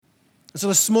So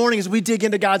this morning, as we dig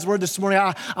into God's word this morning,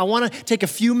 I want to take a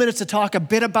few minutes to talk a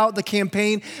bit about the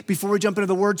campaign before we jump into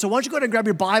the word. So why don't you go ahead and grab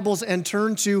your Bibles and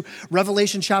turn to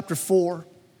Revelation chapter 4.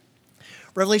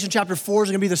 Revelation chapter 4 is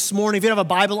going to be this morning. If you don't have a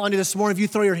Bible on you this morning, if you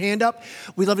throw your hand up,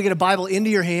 we'd love to get a Bible into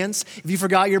your hands. If you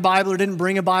forgot your Bible or didn't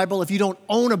bring a Bible, if you don't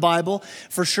own a Bible,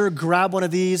 for sure grab one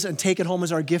of these and take it home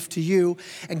as our gift to you.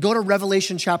 And go to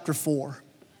Revelation chapter 4.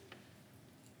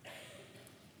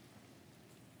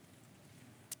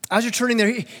 As you're turning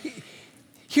there,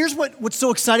 here's what's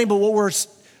so exciting about what we're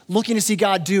looking to see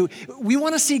God do. We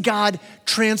want to see God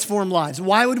transform lives.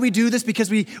 Why would we do this? Because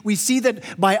we see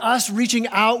that by us reaching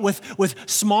out with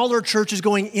smaller churches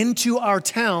going into our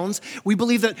towns, we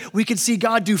believe that we could see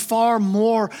God do far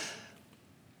more.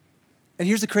 And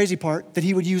here's the crazy part, that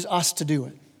he would use us to do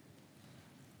it.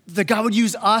 That God would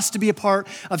use us to be a part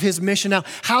of his mission. Now,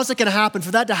 how's it going to happen?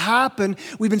 For that to happen,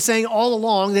 we've been saying all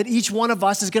along that each one of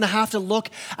us is going to have to look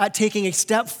at taking a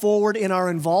step forward in our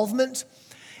involvement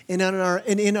and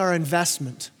in our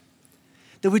investment.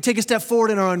 That we take a step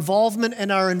forward in our involvement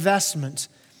and our investment.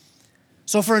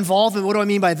 So for involvement, what do I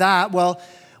mean by that? Well,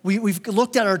 we've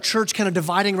looked at our church kind of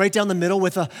dividing right down the middle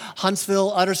with the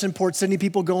Huntsville, Utterson, Port Sydney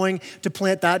people going to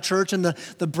plant that church, and the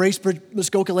Bracebridge,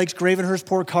 Muskoka Lakes, Gravenhurst,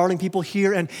 Port Carling people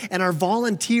here, and our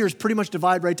volunteers pretty much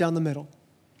divide right down the middle.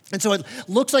 And so it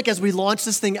looks like as we launch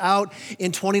this thing out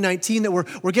in 2019 that we're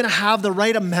going to have the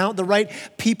right amount, the right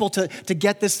people to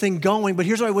get this thing going. But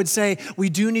here's what I would say. We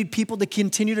do need people to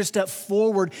continue to step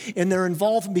forward in their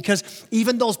involvement, because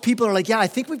even those people are like, yeah, I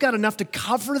think we've got enough to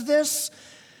cover this.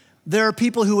 There are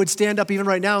people who would stand up even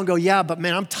right now and go, yeah, but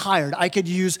man, I'm tired. I could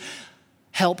use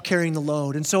help carrying the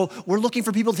load. And so we're looking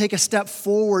for people to take a step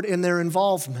forward in their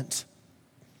involvement.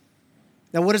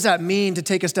 Now, what does that mean to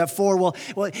take a step forward?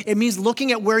 Well, it means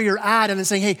looking at where you're at and then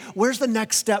saying, hey, where's the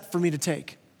next step for me to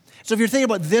take? So if you're thinking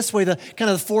about this way, the kind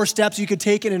of the 4 steps you could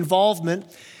take in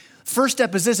involvement, first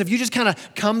step is this. If you just kind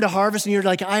of come to Harvest and you're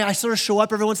like, I sort of show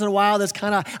up every once in a while, that's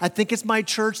kind of, I think it's my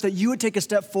church, that you would take a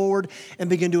step forward and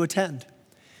begin to attend.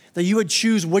 That you would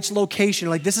choose which location.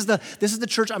 Like, this is the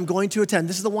church I'm going to attend.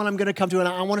 This is the one I'm going to come to, and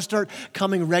I want to start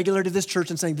coming regular to this church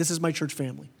and saying, this is my church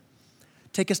family.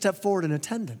 Take a step forward in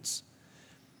attendance.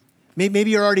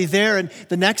 Maybe you're already there, and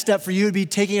the next step for you would be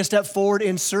taking a step forward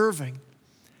in serving.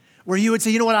 Where you would say,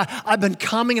 you know what, I've been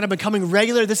coming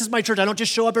regular. This is my church. I don't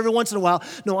just show up every once in a while.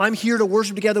 No, I'm here to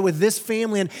worship together with this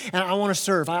family, and I want to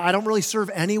serve. I don't really serve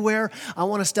anywhere. I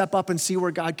want to step up and see where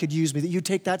God could use me. That you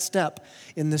take that step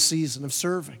in this season of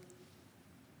serving.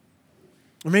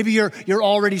 Or maybe you're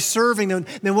already serving,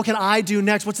 then what can I do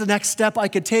next? What's the next step I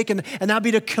could take? And that'd be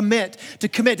to commit,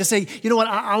 to say, you know what,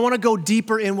 I want to go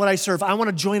deeper in what I serve. I want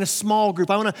to join a small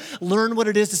group. I want to learn what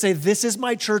it is to say, this is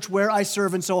my church where I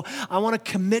serve, and so I want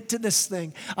to commit to this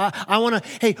thing. I want to,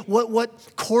 hey,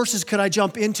 what courses could I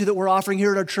jump into that we're offering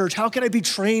here at our church? How can I be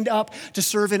trained up to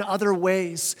serve in other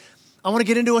ways? I want to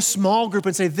get into a small group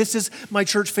and say, this is my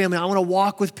church family. I want to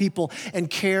walk with people and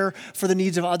care for the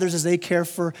needs of others as they care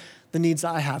for the needs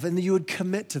I have. And you would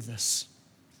commit to this.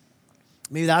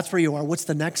 Maybe that's where you are. What's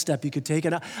the next step you could take?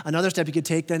 And another step you could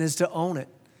take then is to own it.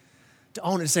 To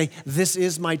own it, to say, this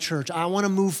is my church. I want to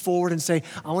move forward and say,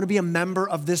 I want to be a member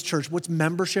of this church. What's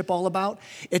membership all about?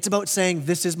 It's about saying,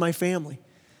 this is my family.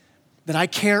 That I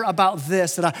care about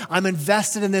this, that I'm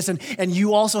invested in this, and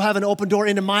you also have an open door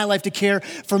into my life to care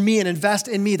for me and invest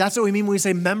in me. That's what we mean when we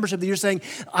say membership, that you're saying,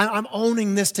 I'm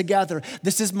owning this together.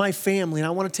 This is my family, and I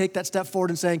want to take that step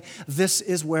forward and saying, this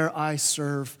is where I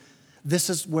serve. This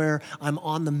is where I'm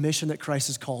on the mission that Christ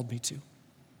has called me to.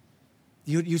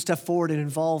 You step forward in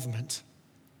involvement.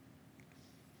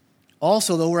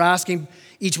 Also, though, we're asking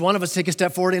each one of us to take a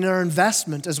step forward in our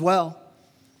investment as well.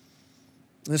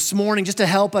 This morning, just to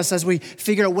help us as we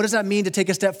figure out what does that mean to take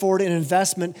a step forward in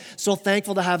investment, so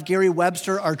thankful to have Gary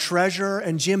Webster, our treasurer,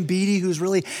 and Jim Beatty, who's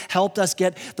really helped us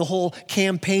get the whole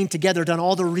campaign together, done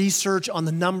all the research on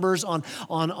the numbers, on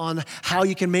how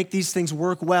you can make these things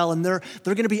work well. And they're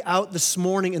going to be out this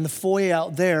morning in the foyer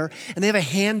out there, and they have a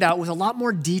handout with a lot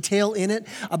more detail in it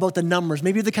about the numbers.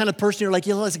 Maybe you're the kind of person you're like,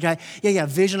 listen, guy, yeah,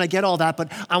 vision, I get all that,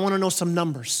 but I want to know some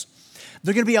numbers.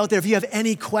 They're going to be out there. If you have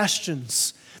any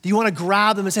questions, do you want to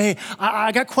grab them and say, hey,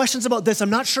 I got questions about this.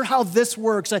 I'm not sure how this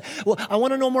works. I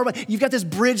want to know more about, you've got this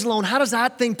bridge loan. How does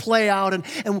that thing play out?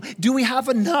 And do we have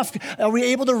enough? Are we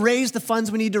able to raise the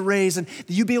funds we need to raise? And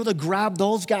do you be able to grab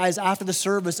those guys after the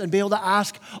service and be able to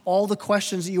ask all the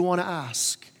questions that you want to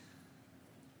ask?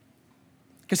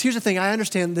 Because here's the thing, I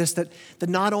understand this, that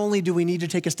not only do we need to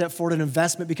take a step forward in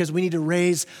investment because we need to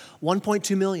raise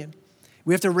 $1.2 million.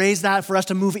 We have to raise that for us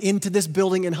to move into this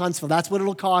building in Huntsville. That's what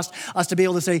it'll cost us to be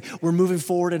able to say, we're moving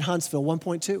forward in Huntsville,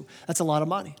 1.2. That's a lot of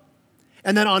money.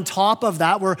 And then on top of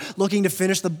that, we're looking to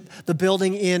finish the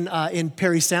building in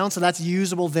Perry Sound, so that's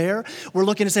usable there. We're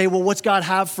looking to say, well, what's God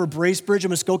have for Bracebridge and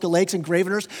Muskoka Lakes and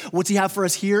Gravenhurst? What's he have for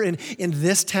us here in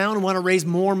this town? We want to raise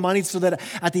more money so that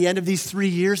at the end of these 3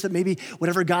 years that maybe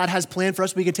whatever God has planned for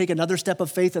us, we can take another step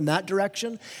of faith in that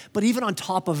direction. But even on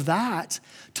top of that,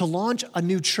 to launch a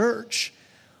new church,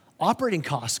 operating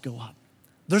costs go up.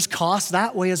 There's costs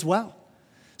that way as well.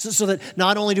 So that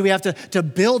not only do we have to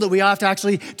build it, we have to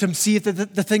actually to see if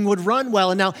the thing would run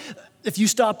well. And now, if you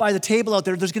stop by the table out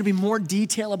there, there's going to be more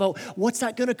detail about what's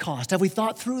that going to cost. Have we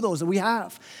thought through those? And we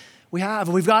have.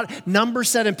 And we've got numbers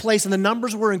set in place, and the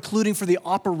numbers we're including for the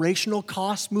operational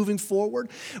costs moving forward.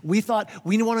 We thought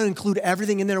we want to include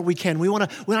everything in there we can. We want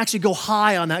to actually go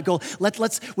high on that goal.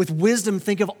 Let's with wisdom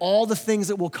think of all the things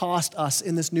that will cost us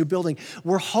in this new building.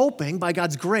 We're hoping, by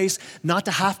God's grace, not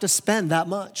to have to spend that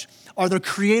much. Are there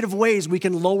creative ways we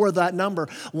can lower that number?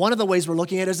 One of the ways we're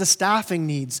looking at is the staffing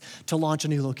needs to launch a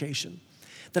new location.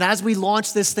 That as we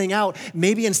launch this thing out,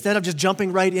 maybe instead of just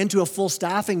jumping right into a full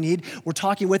staffing need, we're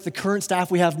talking with the current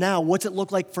staff we have now. What's it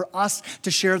look like for us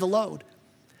to share the load?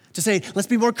 To say, let's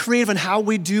be more creative in how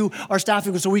we do our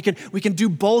staffing so we can do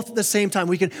both at the same time.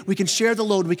 We can share the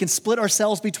load. We can split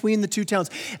ourselves between the two towns.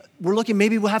 We're looking,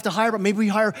 maybe we'll have to hire, but maybe we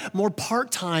hire more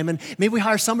part-time, and maybe we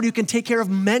hire somebody who can take care of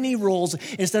many roles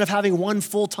instead of having one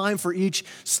full-time for each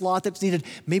slot that's needed.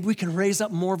 Maybe we can raise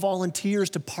up more volunteers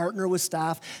to partner with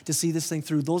staff to see this thing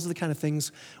through. Those are the kind of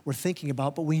things we're thinking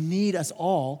about, but we need us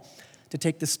all to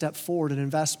take this step forward in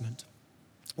investment.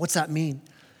 What's that mean?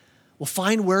 Well,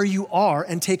 find where you are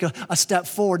and take a step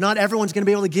forward. Not everyone's going to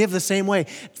be able to give the same way.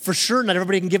 For sure, not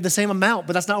everybody can give the same amount,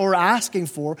 but that's not what we're asking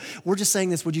for. We're just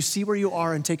saying this, would you see where you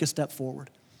are and take a step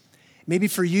forward? Maybe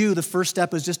for you, the first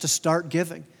step is just to start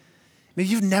giving. Maybe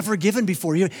you've never given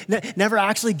before. You've never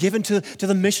actually given to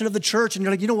the mission of the church, and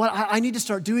you're like, you know what, I need to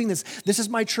start doing this. This is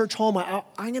my church home. I'm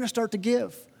going to start to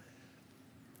give.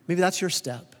 Maybe that's your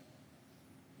step.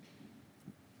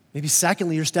 Maybe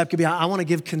secondly, your step could be, I want to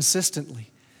give consistently.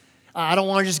 I don't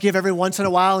want to just give every once in a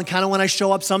while and kind of when I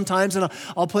show up sometimes and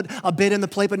I'll put a bit in the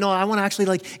plate, but no, I want to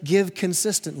actually give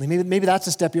consistently. Maybe that's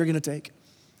a step you're going to take.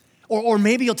 Or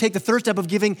maybe you'll take the third step of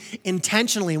giving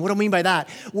intentionally. And what do I mean by that?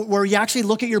 Where you actually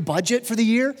look at your budget for the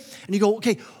year and you go,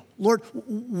 okay, Lord,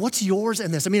 what's yours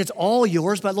in this? I mean, it's all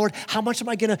yours, but Lord, how much am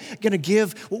I gonna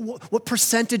give? What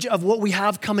percentage of what we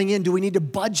have coming in do we need to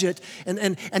budget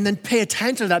and then pay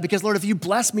attention to that? Because Lord, if you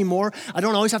bless me more, I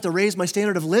don't always have to raise my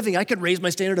standard of living. I could raise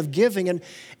my standard of giving, and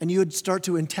you would start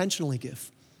to intentionally give.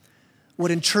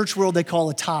 What in church world they call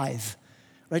a tithe,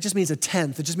 right? It just means a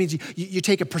tenth. It just means you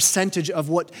take a percentage of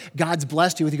what God's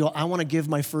blessed you with. You go, I want to give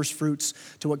my first fruits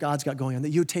to what God's got going on. That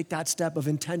you would take that step of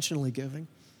intentionally giving.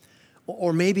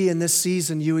 Or maybe in this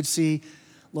season you would see,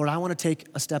 Lord, I want to take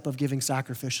a step of giving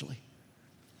sacrificially,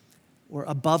 or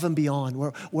above and beyond,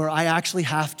 where I actually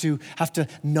have to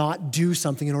not do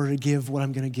something in order to give what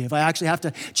I'm going to give. I actually have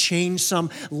to change some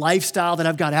lifestyle that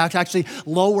I've got. I have to actually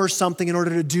lower something in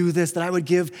order to do this, that I would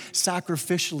give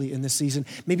sacrificially in this season.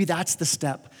 Maybe that's the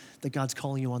step that God's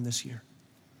calling you on this year.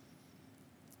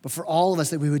 But for all of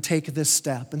us, that we would take this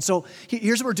step. And so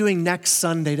here's what we're doing next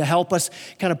Sunday to help us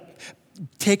kind of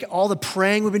take all the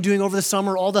praying we've been doing over the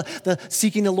summer, all the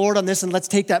seeking the Lord on this, and let's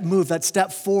take that move, that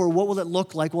step forward. What will it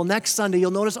look like? Well, next Sunday,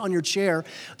 you'll notice on your chair,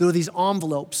 there are these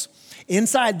envelopes.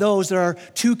 Inside those, there are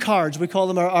 2 cards. We call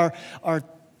them our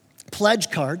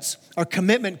pledge cards, our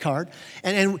commitment card.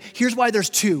 And here's why there's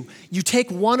 2. You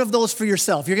take one of those for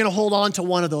yourself. You're going to hold on to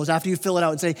one of those after you fill it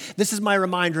out and say, this is my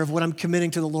reminder of what I'm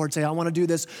committing to the Lord. Say, I want to do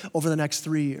this over the next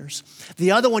 3 years.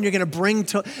 The other one you're going to bring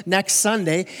to next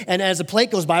Sunday, and as the plate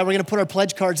goes by, we're going to put our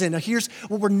pledge cards in. Now here's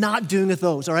what we're not doing with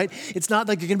those, all right? It's not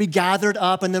like you're going to be gathered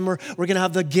up and then we're going to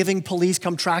have the giving police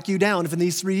come track you down if in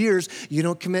these 3 years you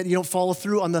don't commit, you don't follow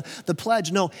through on the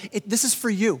pledge. No, this is for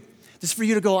you. This is for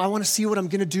you to go, I want to see what I'm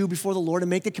going to do before the Lord and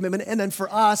make the commitment. And then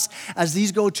for us, as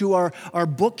these go to our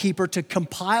bookkeeper to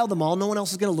compile them all, no one else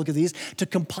is going to look at these, to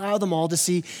compile them all to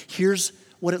see, here's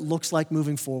what it looks like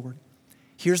moving forward.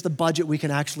 Here's the budget we can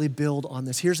actually build on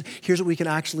this. Here's what we can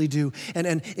actually do.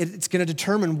 And it's going to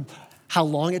determine how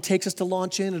long it takes us to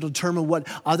launch in. It'll determine what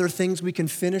other things we can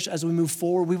finish as we move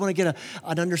forward. We want to get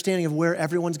an understanding of where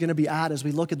everyone's going to be at as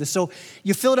we look at this. So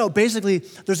you fill it out. Basically,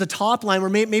 there's a top line where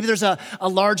maybe there's a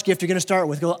large gift you're going to start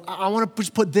with. Go, I want to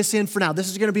just put this in for now. This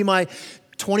is going to be my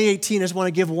 2018. I just want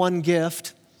to give one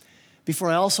gift before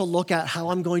I also look at how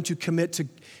I'm going to commit to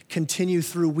continue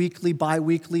through weekly,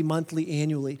 bi-weekly, monthly,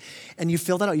 annually. And you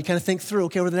fill that out. You kind of think through,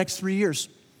 okay, over the next 3 years,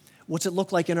 what's it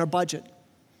look like in our budget?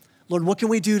 Lord, what can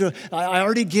we do I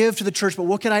already give to the church, but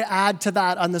what can I add to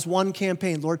that on this one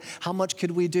campaign? Lord, how much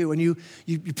could we do? And you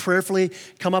prayerfully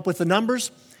come up with the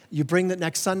numbers. You bring that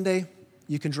next Sunday.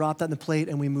 You can drop that in the plate,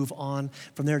 and we move on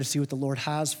from there to see what the Lord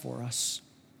has for us.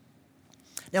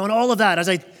 Now, in all of that, as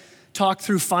I talk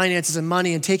through finances and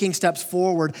money and taking steps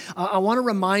forward, I want to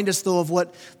remind us, though, of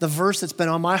what the verse that's been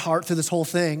on my heart through this whole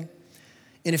thing.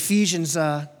 In Ephesians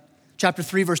chapter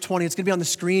 3, verse 20, it's going to be on the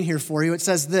screen here for you. It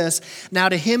says this, "Now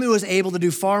to him who is able to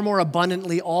do far more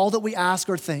abundantly all that we ask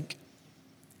or think."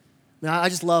 Now, I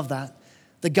just love that.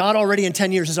 That God already in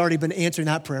 10 years has already been answering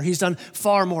that prayer. He's done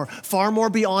far more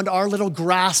beyond our little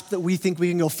grasp that we think we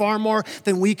can go, far more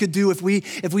than we could do if we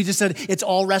just said it's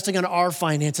all resting on our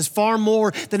finances, far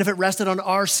more than if it rested on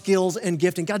our skills and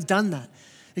gifting. God's done that.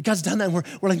 God's done that, and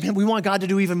we're like, man, we want God to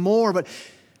do even more. But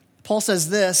Paul says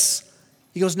this,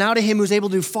 he goes, "Now to him who's able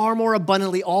to do far more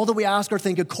abundantly all that we ask or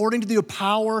think, according to the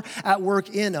power at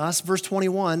work in us," verse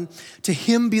 21, "to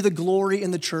him be the glory in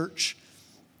the church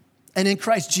and in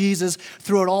Christ Jesus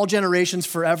throughout all generations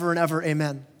forever and ever.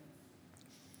 Amen."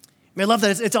 I mean, I love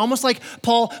that. It's almost like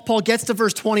Paul gets to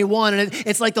verse 21, and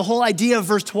it's like the whole idea of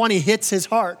verse 20 hits his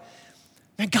heart.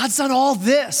 Man, God's done all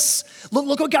this.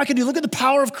 Look what God can do. Look at the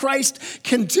power of Christ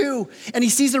can do. And he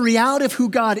sees the reality of who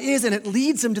God is, and it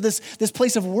leads him to this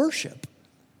place of worship.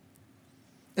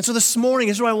 And so this morning,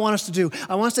 here's what I want us to do.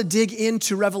 I want us to dig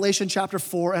into Revelation chapter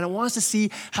 4, and I want us to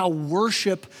see how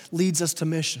worship leads us to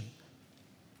mission.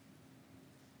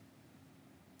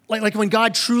 Like when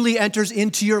God truly enters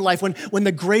into your life, when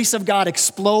the grace of God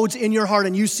explodes in your heart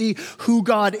and you see who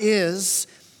God is,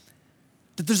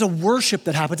 that there's a worship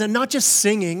that happens, and not just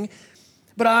singing,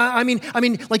 but I mean,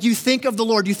 like you think of the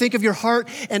Lord, you think of your heart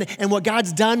and what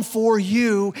God's done for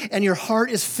you, and your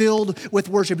heart is filled with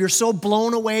worship. You're so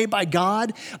blown away by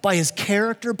God, by his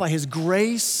character, by his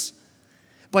grace,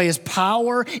 by his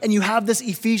power, and you have this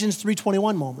Ephesians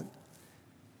 3:21 moment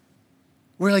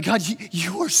where you're like, God,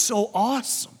 you are so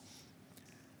awesome.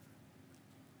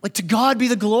 Like, to God be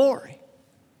the glory.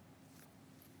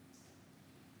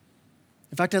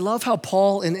 In fact, I love how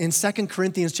Paul in 2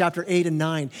 Corinthians chapter 8 and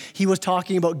 9, he was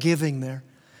talking about giving there.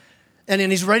 And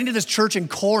he's writing to this church in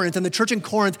Corinth, and the church in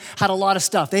Corinth had a lot of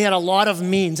stuff. They had a lot of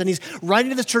means. And he's writing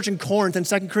to this church in Corinth in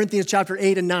 2 Corinthians chapter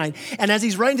 8 and 9. And as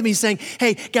he's writing to me, he's saying,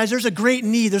 hey, guys, there's a great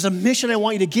need. There's a mission I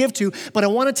want you to give to, but I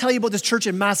want to tell you about this church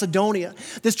in Macedonia,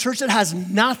 this church that has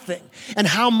nothing, and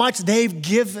how much they've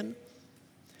given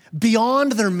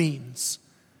beyond their means.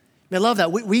 I love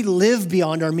that. We live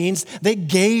beyond our means. They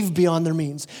gave beyond their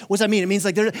means. What does that mean? It means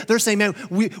like they're saying, man,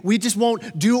 we just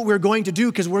won't do what we're going to do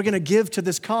because we're going to give to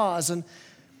this cause. And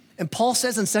Paul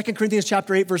says in 2 Corinthians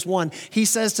chapter 8, verse 1, he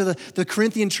says to the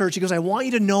Corinthian church, he goes, I want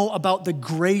you to know about the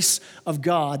grace of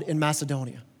God in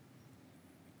Macedonia.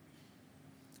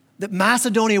 That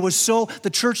Macedonia the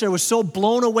church there was so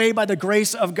blown away by the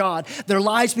grace of God. Their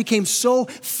lives became so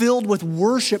filled with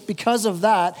worship because of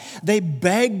that, they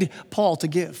begged Paul to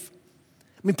give.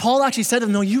 I mean, Paul actually said to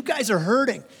them, no, you guys are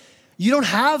hurting. You don't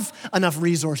have enough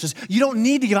resources. You don't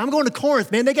need to give. I'm going to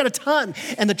Corinth, man. They got a ton.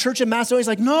 And the church in Macedonia is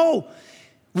like, no,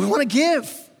 we want to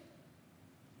give.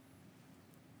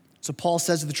 So Paul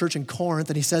says to the church in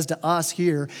Corinth, and he says to us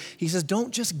here, he says,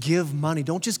 don't just give money.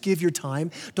 Don't just give your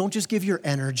time. Don't just give your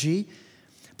energy,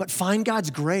 but find God's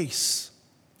grace.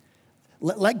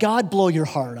 Let God blow your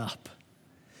heart up.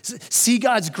 See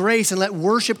God's grace and let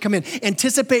worship come in.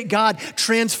 Anticipate God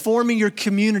transforming your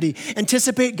community.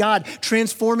 Anticipate God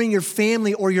transforming your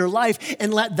family or your life,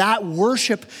 and let that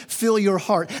worship fill your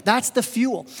heart. That's the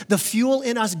fuel. The fuel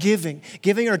in us giving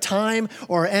our time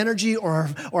or our energy or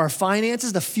our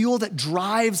finances, the fuel that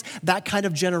drives that kind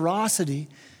of generosity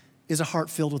is a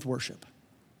heart filled with worship.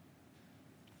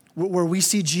 Where we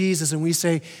see Jesus and we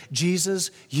say, Jesus,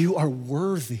 you are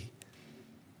worthy.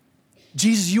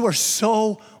 Jesus, you are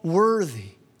so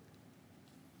worthy.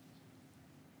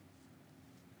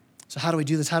 So how do we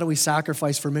do this? How do we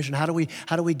sacrifice for mission? How do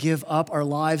we give up our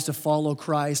lives to follow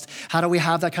Christ? How do we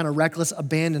have that kind of reckless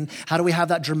abandon? How do we have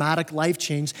that dramatic life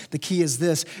change? The key is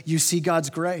this: you see God's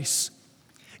grace.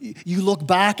 You look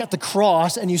back at the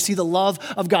cross and you see the love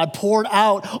of God poured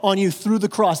out on you through the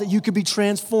cross, that you could be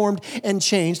transformed and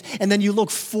changed. And then you look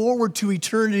forward to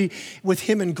eternity with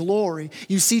him in glory.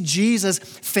 You see Jesus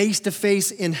face to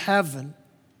face in heaven.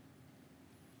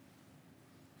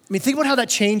 I mean, think about how that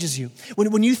changes you.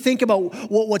 When you think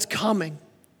about what's coming,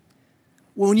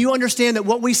 when you understand that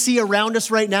what we see around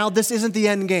us right now, this isn't the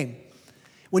end game.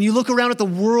 When you look around at the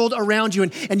world around you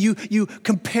and you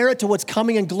compare it to what's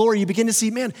coming in glory, you begin to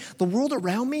see, man, the world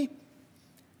around me,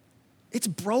 it's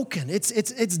broken. It's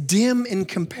dim in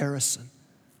comparison.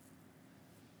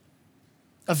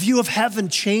 A view of heaven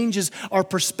changes our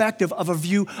perspective of a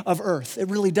view of earth. It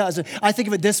really does. I think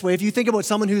of it this way. If you think about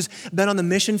someone who's been on the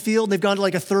mission field, they've gone to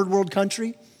like a third world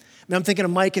country. I'm thinking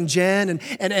of Mike and Jen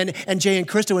and Jay and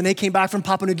Krista when they came back from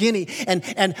Papua New Guinea.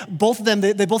 And both of them,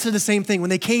 they both said the same thing. When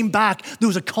they came back, there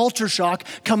was a culture shock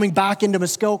coming back into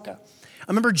Muskoka. I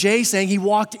remember Jay saying he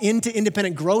walked into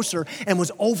Independent Grocer and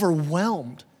was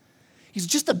overwhelmed. He's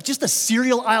just a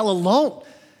cereal aisle alone.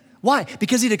 Why?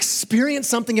 Because he'd experienced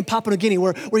something in Papua New Guinea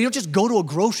where you don't just go to a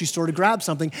grocery store to grab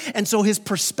something. And so his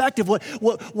perspective,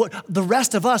 what the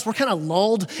rest of us, we're kind of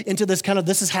lulled into this kind of,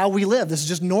 this is how we live. This is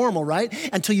just normal, right?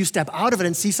 Until you step out of it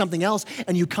and see something else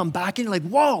and you come back and you're like,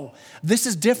 whoa, this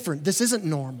is different. This isn't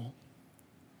normal.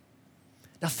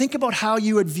 Now think about how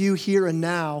you would view here and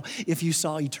now if you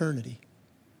saw eternity.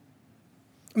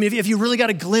 I mean, if you really got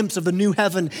a glimpse of the new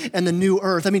heaven and the new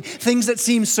earth, I mean, things that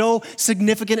seem so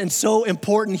significant and so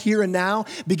important here and now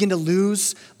begin to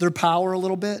lose their power a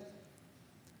little bit.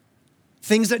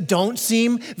 Things that don't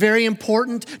seem very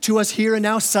important to us here and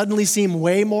now suddenly seem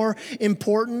way more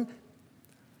important.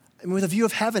 I mean, with a view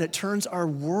of heaven, it turns our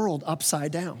world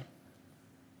upside down.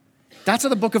 That's what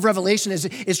the book of Revelation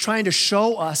is trying to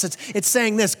show us. It's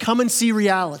saying this, come and see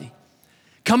reality.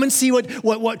 Come and see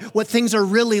what things are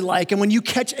really like. And when you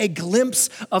catch a glimpse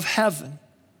of heaven,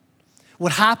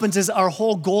 what happens is our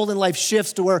whole goal in life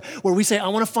shifts to where we say, I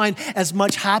want to find as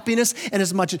much happiness and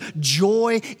as much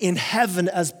joy in heaven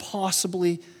as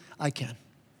possibly I can.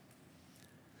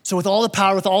 So with all the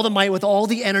power, with all the might, with all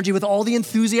the energy, with all the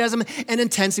enthusiasm and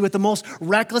intensity, with the most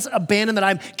reckless abandon that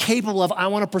I'm capable of, I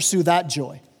want to pursue that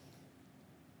joy.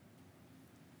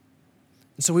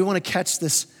 And so we want to catch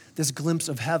this glimpse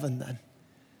of heaven then.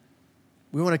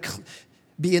 We want to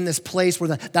be in this place where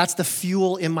that's the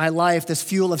fuel in my life, this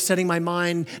fuel of setting my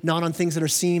mind not on things that are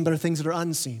seen, but on things that are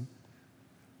unseen.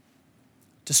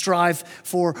 To strive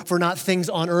for not things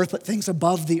on earth, but things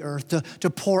above the earth. To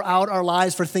pour out our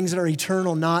lives for things that are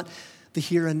eternal, not the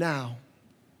here and now.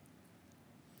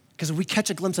 Because if we catch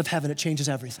a glimpse of heaven, it changes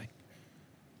everything.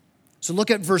 So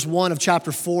look at verse 1 of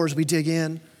chapter 4 as we dig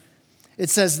in. It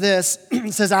says this,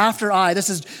 it says, this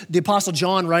is the Apostle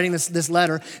John writing this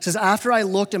letter. It says, after I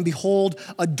looked and behold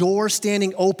a door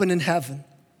standing open in heaven.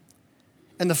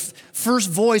 And the first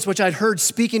voice which I'd heard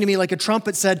speaking to me like a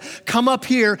trumpet said, come up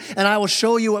here and I will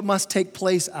show you what must take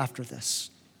place after this.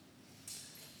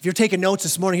 If you're taking notes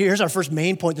this morning, here's our first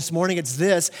main point this morning. It's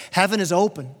this, heaven is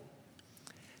open.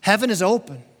 Heaven is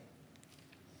open.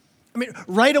 I mean,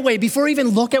 right away, before we even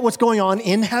look at what's going on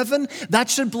in heaven, that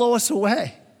should blow us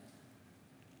away.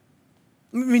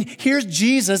 I mean, here's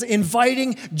Jesus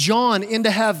inviting John into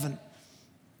heaven.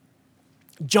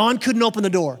 John couldn't open the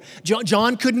door.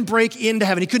 John couldn't break into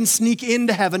heaven. He couldn't sneak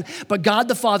into heaven. But God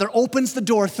the Father opens the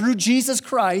door through Jesus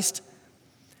Christ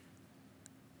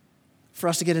for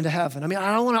us to get into heaven. I mean,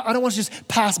 I don't want to just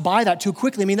pass by that too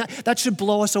quickly. I mean, that should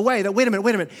blow us away. Wait a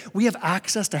minute. We have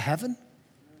access to heaven?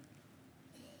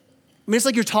 I mean, it's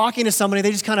like you're talking to somebody,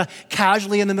 they just kind of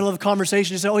casually in the middle of a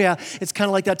conversation just say, oh yeah, it's kind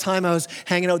of like that time I was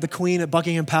hanging out with the Queen at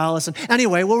Buckingham Palace. And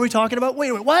anyway, what were we talking about? Wait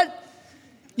a minute, what?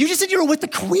 You just said you were with the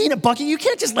Queen at Buckingham? You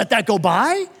can't just let that go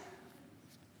by.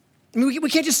 I mean, we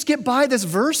can't just skip by this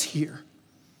verse here.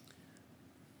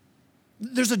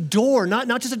 There's a door, not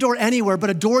just a door anywhere, but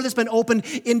a door that's been opened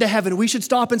into heaven. We should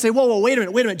stop and say, whoa, wait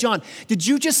a minute, John, did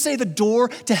you just say the door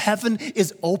to heaven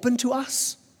is open to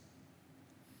us?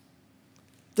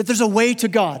 That there's a way to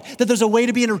God, that there's a way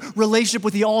to be in a relationship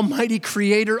with the almighty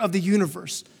creator of the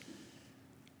universe.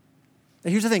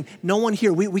 Now here's the thing, no one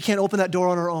here, we can't open that door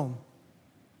on our own.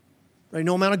 Right?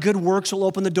 No amount of good works will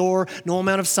open the door, no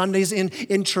amount of Sundays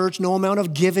in church, no amount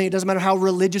of giving, it doesn't matter how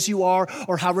religious you are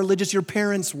or how religious your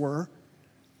parents were.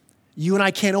 You and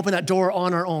I can't open that door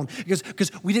on our own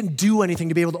because we didn't do anything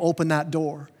to be able to open that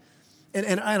door.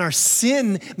 And our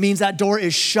sin means that door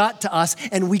is shut to us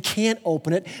and we can't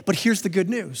open it. But here's the good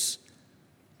news.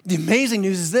 The amazing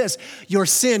news is this. Your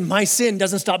sin, my sin,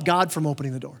 doesn't stop God from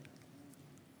opening the door.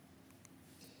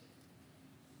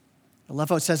 I love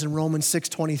how it says in Romans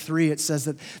 6:23, it says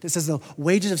the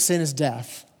wages of sin is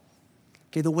death.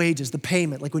 Okay, the wages, the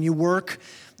payment. Like when you work,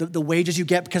 the wages you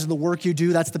get because of the work you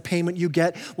do, that's the payment you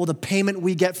get. Well, the payment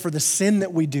we get for the sin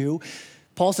that we do,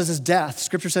 Paul says is death.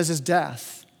 Scripture says is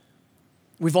death.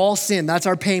 We've all sinned. That's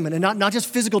our payment. And not just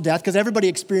physical death, because everybody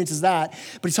experiences that,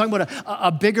 but he's talking about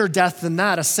a bigger death than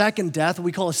that, a second death, what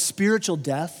we call a spiritual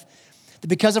death, that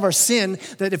because of our sin,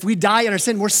 that if we die in our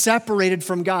sin, we're separated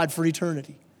from God for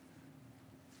eternity.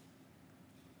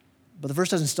 But the verse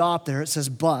doesn't stop there. It says,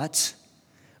 but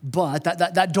But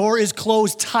that door is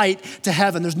closed tight to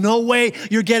heaven. There's no way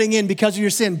you're getting in because of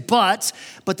your sin. But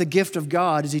the gift of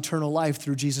God is eternal life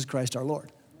through Jesus Christ our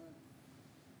Lord.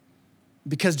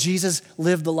 Because Jesus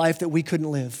lived the life that we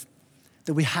couldn't live,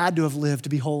 that we had to have lived to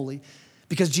be holy.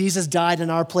 Because Jesus died in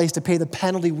our place to pay the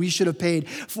penalty we should have paid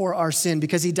for our sin.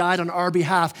 Because he died on our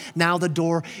behalf, now the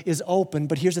door is open.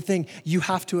 But here's the thing, you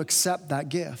have to accept that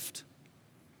gift.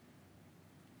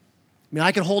 I mean,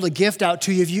 I can hold a gift out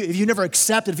to you. If you never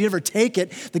accept it, if you never take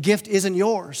it, the gift isn't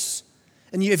yours.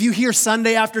 And if you hear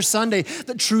Sunday after Sunday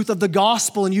the truth of the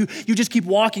gospel and you just keep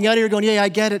walking out of here going, yeah, I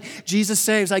get it. Jesus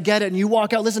saves, I get it. And you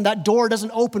walk out, listen, that door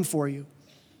doesn't open for you.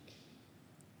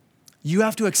 You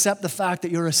have to accept the fact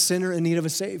that you're a sinner in need of a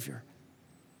Savior.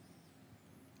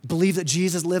 Believe that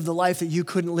Jesus lived the life that you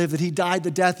couldn't live, that he died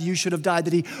the death you should have died,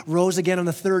 that he rose again on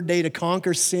the third day to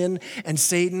conquer sin and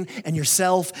Satan and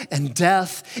yourself and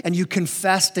death, and you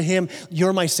confess to him,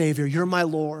 you're my Savior, you're my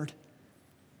Lord.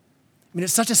 I mean,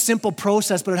 it's such a simple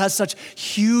process, but it has such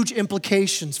huge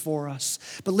implications for us.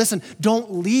 But listen,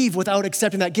 don't leave without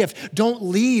accepting that gift. Don't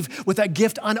leave with that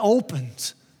gift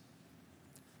unopened.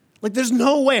 Like there's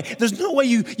no way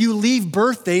you leave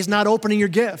birthdays not opening your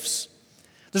gifts.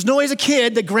 There's no way as a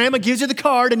kid that grandma gives you the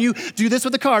card and you do this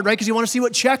with the card, right? Because you want to see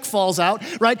what check falls out,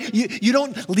 right? You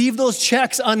don't leave those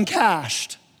checks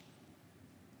uncashed.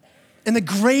 And the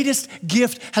greatest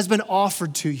gift has been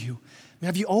offered to you. I mean,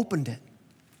 have you opened it?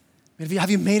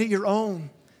 Have you made it your own?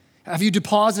 Have you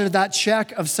deposited that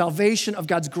check of salvation, of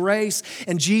God's grace?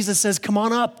 And Jesus says, come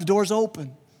on up, the door's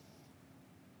open.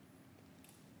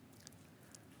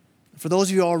 For those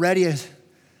of you already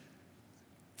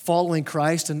following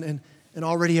Christ and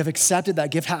already have accepted that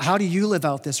gift, how do you live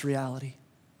out this reality?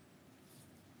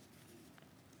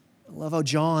 I love how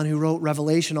John, who wrote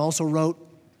Revelation, also wrote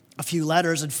a few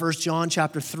letters in 1 John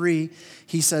chapter 3.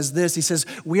 He says this, he says,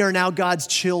 we are now God's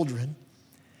children.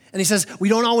 And he says, we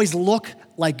don't always look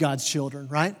like God's children,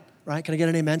 right? Right? Can I get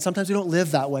an amen? Sometimes we don't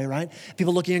live that way, right?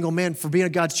 People looking and go, man, for being a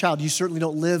God's child, you certainly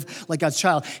don't live like God's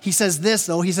child. He says this,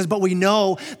 though. He says, but we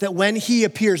know that when he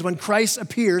appears, when Christ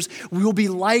appears, we will be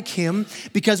like him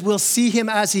because we'll see him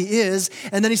as he is.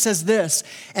 And then he says this,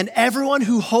 and everyone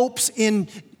who hopes in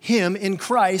him, in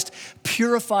Christ,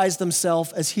 purifies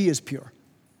themselves as he is pure.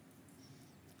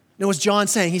 Now, what's John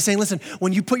saying? He's saying, listen,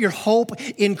 when you put your hope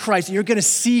in Christ, you're going to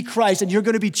see Christ and you're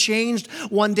going to be changed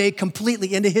one day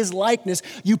completely into his likeness.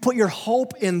 You put your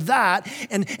hope in that,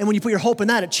 and when you put your hope in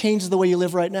that, it changes the way you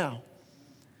live right now.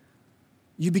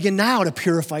 You begin now to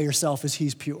purify yourself as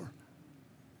he's pure.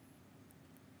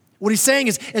 What he's saying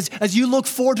is, as you look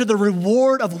forward to the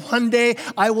reward of one day,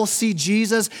 I will see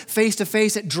Jesus face to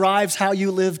face, it drives how you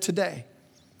live today.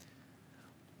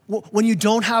 When you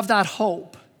don't have that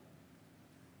hope,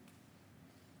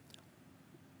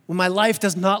 when my life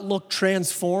does not look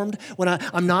transformed, when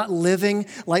I'm not living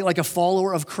like a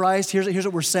follower of Christ, here's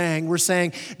what we're saying. We're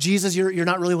saying, Jesus, you're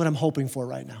not really what I'm hoping for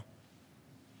right now.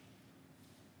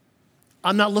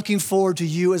 I'm not looking forward to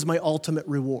you as my ultimate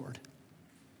reward.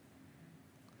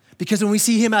 Because when we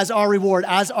see him as our reward,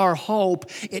 as our hope,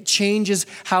 it changes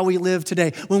how we live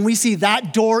today. When we see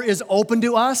that door is open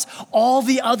to us, all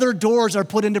the other doors are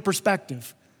put into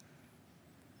perspective.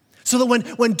 So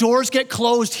that when doors get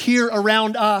closed here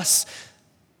around us,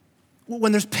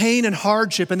 when there's pain and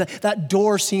hardship and that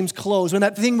door seems closed, when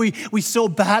that thing we so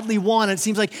badly want, it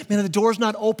seems like, man, the door's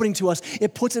not opening to us,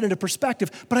 it puts it into perspective.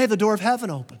 But I have the door of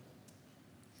heaven open.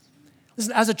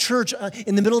 Listen, as a church,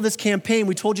 in the middle of this campaign,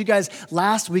 we told you guys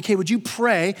last week, hey, would you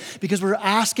pray? Because we're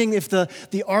asking if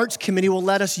the arts committee will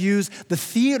let us use the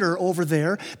theater over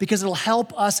there because it'll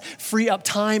help us free up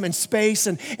time and space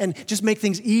and just make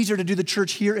things easier to do the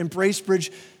church here in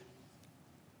Bracebridge.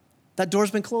 That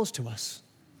door's been closed to us.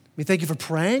 We thank you for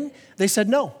praying. They said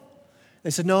no. They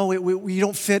said, no, we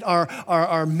don't fit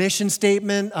our mission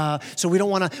statement, so we don't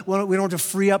want to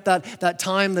free up that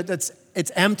time it's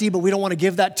empty, but we don't want to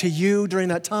give that to you during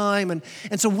that time. And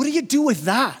so what do you do with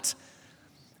that?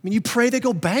 I mean, you pray they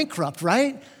go bankrupt,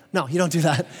 right? No, you don't do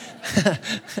that.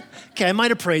 Okay, I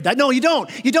might have prayed that. No, you don't.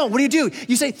 You don't. What do?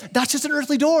 You say, that's just an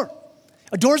earthly door.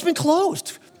 A door's been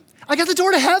closed. I got the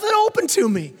door to heaven open to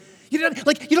me. You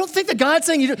don't think that God's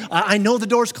saying, I know the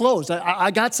door's closed. I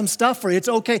got some stuff for you. It's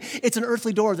okay. It's an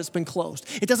earthly door that's been closed.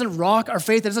 It doesn't rock our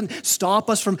faith. It doesn't stop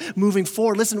us from moving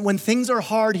forward. Listen, when things are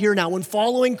hard here now, when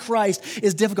following Christ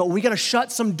is difficult, we got to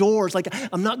shut some doors. Like,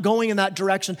 I'm not going in that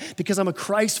direction because I'm a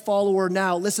Christ follower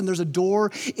now. Listen, there's a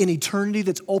door in eternity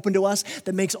that's open to us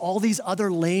that makes all these other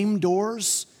lame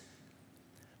doors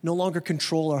no longer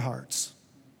control our hearts.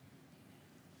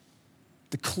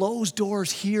 The closed doors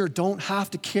here don't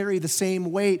have to carry the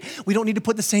same weight. We don't need to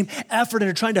put the same effort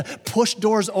into trying to push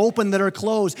doors open that are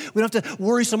closed. We don't have to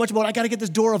worry so much about, I got to get this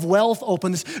door of wealth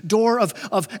open, this door of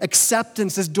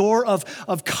acceptance, this door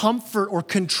of comfort or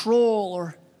control,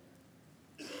 or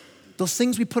those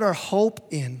things we put our hope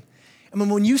in. I mean,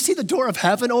 when you see the door of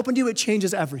heaven open to you, it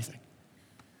changes everything.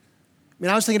 I mean,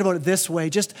 I was thinking about it this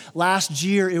way. Just last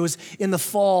year, it was in the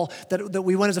fall that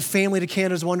we went as a family to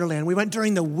Canada's Wonderland. We went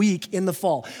during the week in the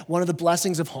fall. One of the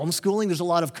blessings of homeschooling, there's a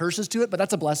lot of curses to it, but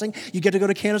that's a blessing. You get to go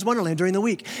to Canada's Wonderland during the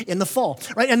week in the fall,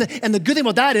 right? And the good thing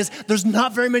about that is there's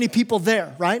not very many people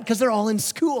there, right? Because they're all in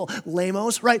school,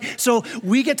 lamos, right? So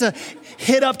we get to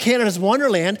hit up Canada's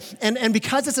Wonderland, and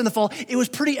because it's in the fall, it was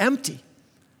pretty empty.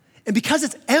 And because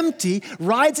it's empty,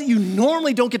 rides that you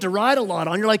normally don't get to ride a lot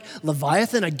on, you're like,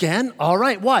 Leviathan again? All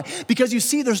right, why? Because you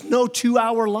see there's no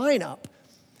 2-hour lineup.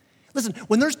 Listen,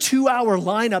 when there's 2-hour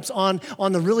lineups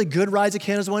on the really good rides at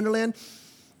Canada's Wonderland,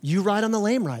 you ride on the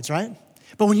lame rides, right?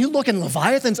 But when you look and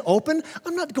Leviathan's open,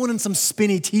 I'm not going in some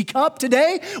spinny teacup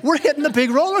today. We're hitting the big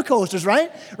roller coasters,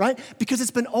 right? Because it's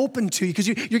been open to you, because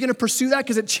you're going to pursue that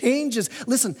because it changes.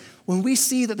 Listen, when we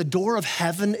see that the door of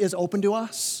heaven is open to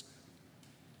us,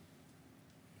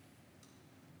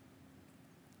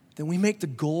 then we make the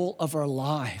goal of our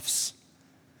lives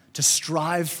to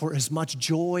strive for as much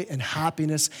joy and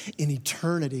happiness in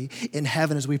eternity in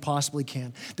heaven as we possibly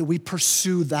can. That we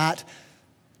pursue that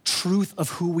truth of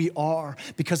who we are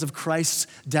because of Christ's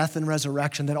death and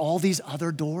resurrection, that all these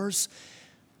other doors,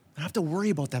 I don't have to worry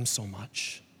about them so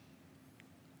much.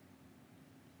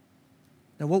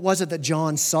 Now, what was it that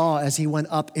John saw as he went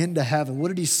up into heaven? What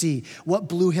did he see? What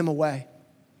blew him away?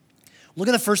 Look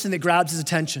at the first thing that grabs his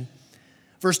attention.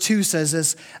 Verse 2 says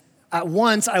this, at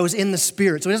once I was in the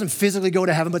Spirit. So he doesn't physically go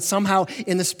to heaven, but somehow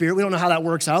in the Spirit. We don't know how that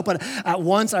works out, but at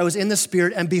once I was in the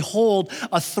Spirit, and behold,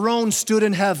 a throne stood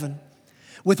in heaven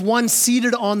with one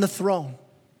seated on the throne.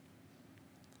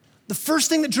 The first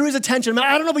thing that drew his attention,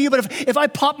 I don't know about you, but if I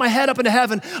pop my head up into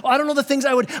heaven, I don't know the things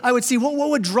I would see. What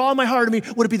would draw my heart to me?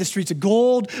 Would it be the streets of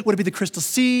gold? Would it be the crystal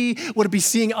sea? Would it be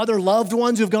seeing other loved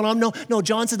ones who have gone on? No,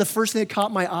 John said the first thing that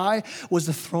caught my eye was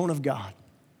the throne of God.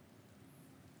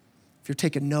 If you're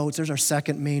taking notes, there's our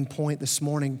second main point this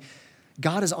morning.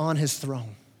 God is on his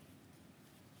throne.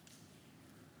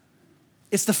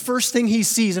 It's the first thing he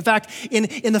sees. In fact,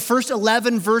 in the first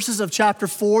 11 verses of chapter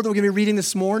 4 that we're going to be reading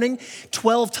this morning,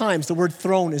 12 times the word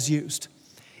throne is used.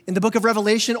 In the book of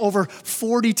Revelation, over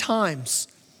 40 times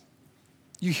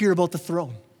you hear about the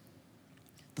throne.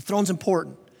 The throne's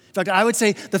important. In fact, I would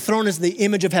say the throne is the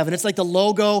image of heaven. It's like the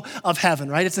logo of heaven,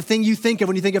 right? It's the thing you think of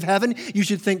when you think of heaven. You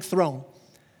should think throne.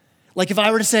 Like if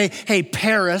I were to say, hey,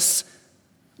 Paris,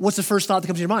 what's the first thought that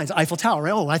comes to your mind? It's Eiffel Tower,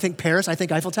 right? Oh, I think Paris, I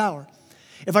think Eiffel Tower.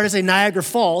 If I were to say Niagara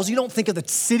Falls, you don't think of the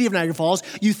city of Niagara Falls,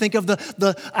 you think of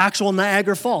the actual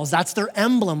Niagara Falls. That's their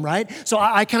emblem, right? So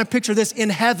I kind of picture this in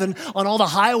heaven on all the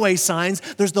highway signs,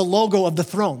 there's the logo of the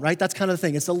throne, right? That's kind of the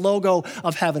thing. It's the logo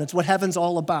of heaven. It's what heaven's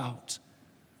all about.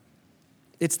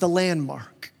 It's the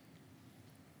landmark.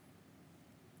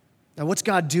 Now, what's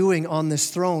God doing on this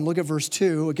throne? Look at verse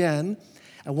 2 again.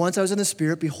 At once I was in the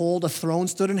Spirit, behold, a throne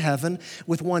stood in heaven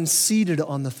with one seated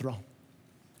on the throne.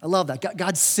 I love that.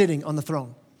 God's sitting on the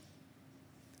throne.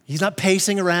 He's not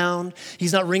pacing around.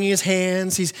 He's not wringing his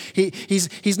hands.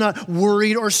 He's not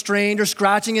worried or strained or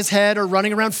scratching his head or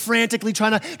running around frantically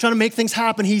trying to make things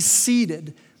happen. He's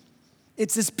seated.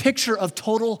 It's this picture of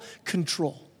total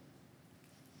control.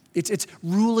 It's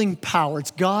ruling power.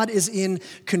 It's God is in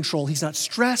control. He's not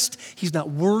stressed. He's not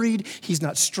worried. He's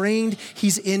not strained.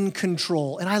 He's in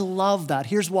control. And I love that.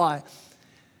 Here's why.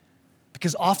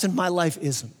 Because often my life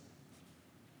isn't.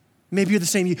 Maybe you're the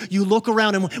same. You look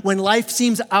around, and when life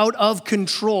seems out of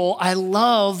control, I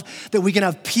love that we can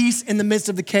have peace in the midst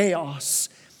of the chaos.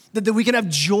 That we can have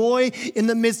joy in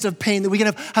the midst of pain. That we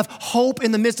can have hope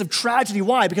in the midst of tragedy.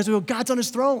 Why? Because we go, God's on his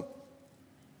throne.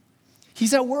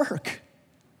 He's at work.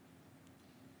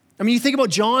 I mean, you think about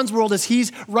John's world as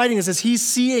he's writing this, as he's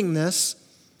seeing this,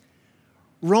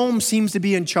 Rome seems to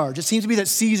be in charge. It seems to be that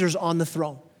Caesar's on the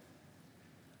throne.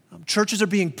 Churches are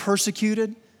being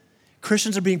persecuted.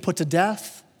 Christians are being put to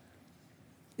death.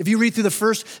 If you read through the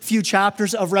first few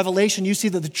chapters of Revelation, you see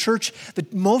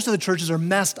that most of the churches are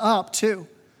messed up too.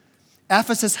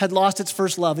 Ephesus had lost its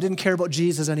first love. It didn't care about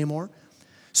Jesus anymore.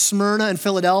 Smyrna and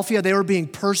Philadelphia, they were being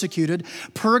persecuted.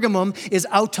 Pergamum is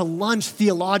out to lunch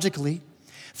theologically.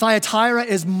 Thyatira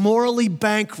is morally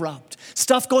bankrupt.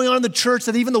 Stuff going on in the church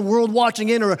that even the world watching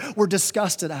in were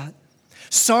disgusted at.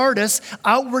 Sardis,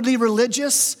 outwardly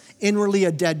religious, inwardly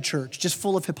a dead church, just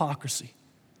full of hypocrisy.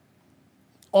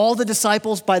 All the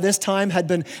disciples by this time had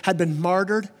been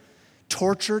martyred.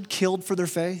 tortured, killed for their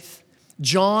faith.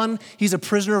 John, he's a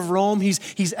prisoner of Rome.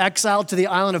 He's exiled to the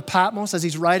island of Patmos as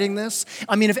he's writing this.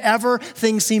 I mean, if ever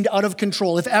things seemed out of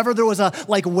control, if ever there was a,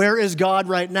 like, where is God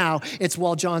right now? It's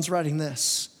while John's writing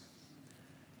this.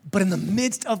 But in the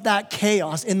midst of that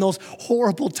chaos, in those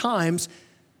horrible times,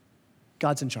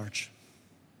 God's in charge.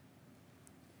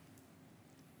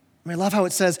 I love how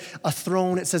it says a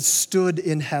throne, it says stood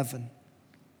in heaven.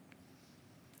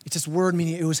 It's this word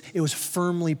meaning it was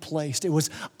firmly placed. It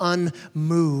was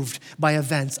unmoved by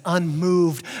events,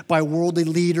 unmoved by worldly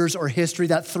leaders or history.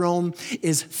 That throne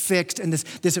is fixed. And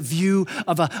this view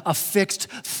of a fixed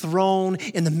throne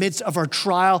in the midst of our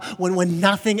trial, when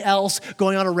nothing else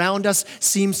going on around us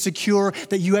seems secure,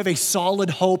 that you have a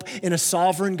solid hope in a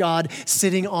sovereign God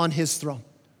sitting on his throne.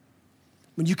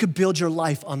 When you could build your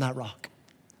life on that rock.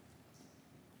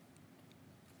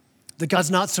 That God's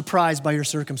not surprised by your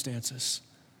circumstances.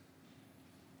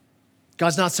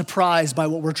 God's not surprised by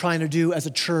what we're trying to do as a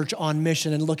church on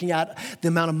mission and looking at the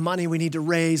amount of money we need to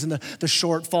raise and the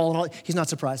shortfall and all. He's not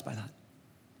surprised by that.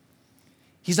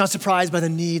 He's not surprised by the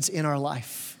needs in our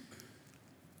life.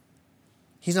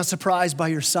 He's not surprised by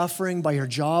your suffering, by your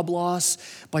job loss,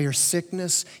 by your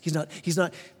sickness. He's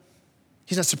not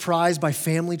surprised by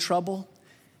family trouble.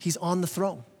 He's on the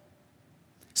throne.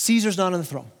 Caesar's not on the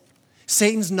throne.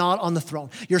 Satan's not on the throne.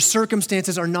 Your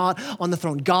circumstances are not on the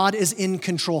throne. God is in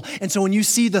control. And so when you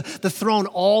see the throne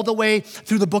all the way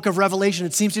through the book of Revelation,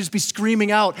 it seems to just be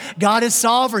screaming out, God is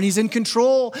sovereign. He's in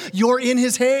control. You're in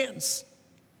his hands.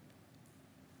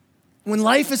 When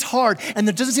life is hard and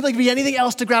there doesn't seem like to be anything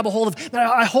else to grab a hold of,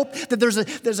 I hope that there's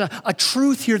a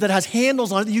truth here that has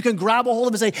handles on it that you can grab a hold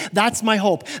of and say, that's my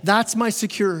hope. That's my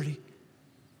security.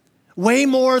 Way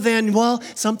more than, well,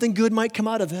 something good might come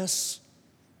out of this.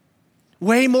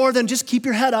 Way more than just keep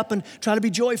your head up and try to be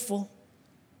joyful.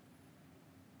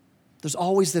 There's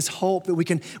always this hope that we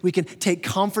can take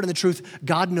comfort in the truth.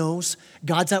 God knows.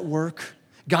 God's at work.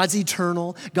 God's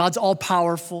eternal. God's all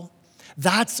powerful.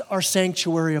 That's our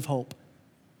sanctuary of hope.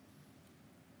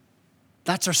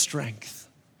 That's our strength.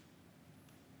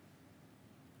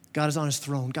 God is on his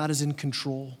throne. God is in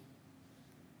control.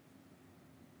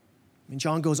 And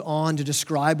John goes on to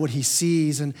describe what he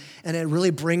sees, and it really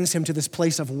brings him to this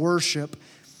place of worship.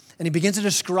 And he begins to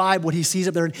describe what he sees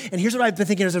up there. And here's what I've been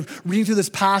thinking as I'm reading through this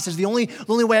passage. The only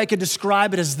way I could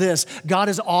describe it is this: God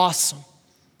is awesome.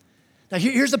 Now,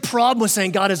 here's the problem with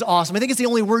saying God is awesome. I think it's the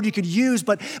only word you could use,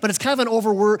 but it's kind of an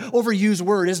overused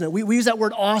word, isn't it? We use that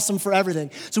word awesome for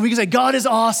everything. So we can say, God is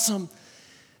awesome.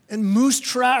 And Moose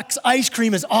Tracks ice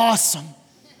cream is awesome.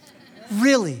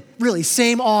 Really,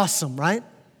 same awesome, right?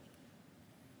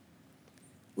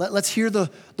 Let's hear the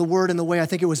word in the way I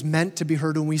think it was meant to be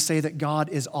heard when we say that God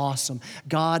is awesome.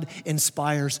 God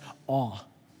inspires awe.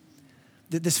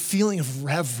 This feeling of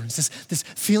reverence, this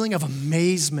feeling of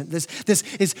amazement, this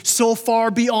is so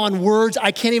far beyond words,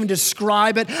 I can't even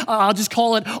describe it. I'll just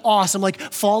call it awesome. Like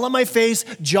fall on my face,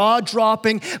 jaw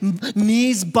dropping,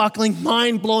 knees buckling,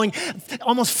 mind blowing,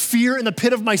 almost fear in the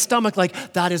pit of my stomach.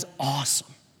 Like, that is awesome.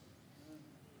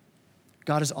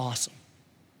 God is awesome.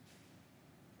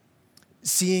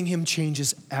 Seeing him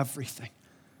changes everything.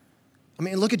 I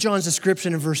mean, look at John's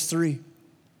description in verse 3.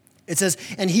 It says,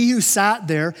 and he who sat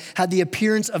there had the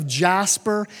appearance of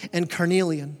jasper and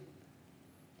carnelian.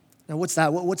 Now, what's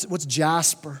that? What's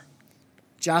jasper?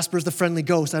 Jasper is the friendly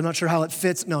ghost. I'm not sure how it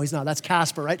fits. No, he's not. That's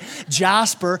Casper, right?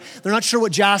 Jasper, they're not sure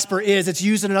what jasper is. It's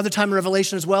used at another time in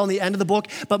Revelation as well in the end of the book.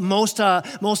 But most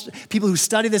people who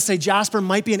study this say jasper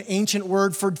might be an ancient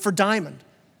word for diamond.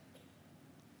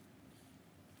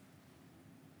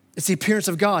 It's the appearance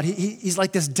of God. He's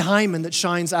like this diamond that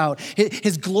shines out.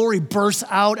 His glory bursts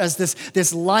out as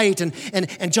this light.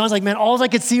 And John's like, man, all I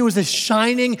could see was this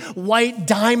shining white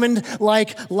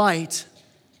diamond-like light.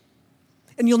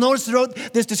 And you'll notice throughout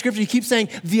this description, he keeps saying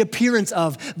the appearance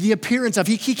of. He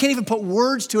can't even put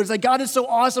words to it. It's like, God is so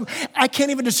awesome, I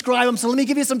can't even describe him. So let me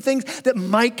give you some things that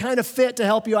might kind of fit to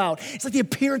help you out. It's like the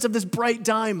appearance of this bright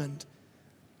diamond.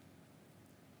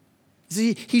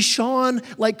 See, he shone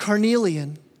like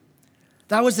carnelian.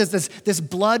 That was this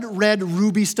blood-red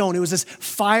ruby stone. It was this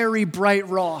fiery, bright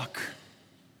rock.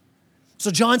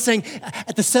 So John's saying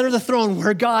at the center of the throne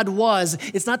where God was,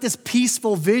 it's not this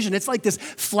peaceful vision. It's like this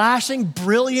flashing,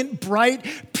 brilliant, bright,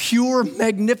 pure,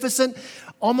 magnificent,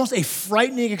 almost a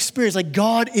frightening experience. Like,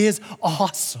 God is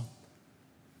awesome.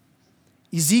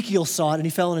 Ezekiel saw it and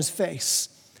he fell on his face.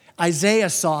 Isaiah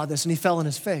saw this and he fell on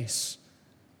his face.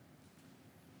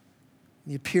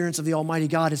 The appearance of the Almighty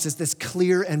God is just this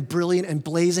clear and brilliant and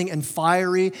blazing and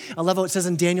fiery. I love how it says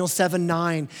in Daniel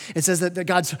 7:9, it says that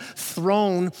God's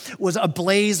throne was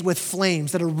ablaze with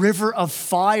flames, that a river of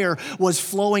fire was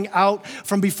flowing out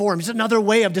from before him. Just another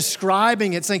way of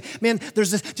describing it, saying, man, there's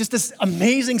this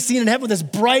amazing scene in heaven with this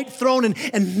bright throne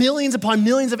and millions upon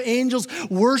millions of angels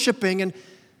worshiping. And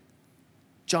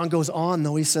John goes on,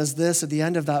 though. He says this at the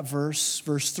end of that verse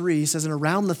 3. He says, and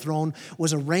around the throne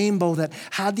was a rainbow that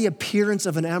had the appearance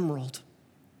of an emerald.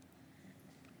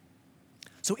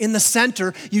 So in the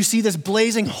center, you see this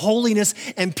blazing holiness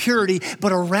and purity,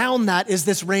 but around that is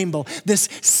this rainbow, this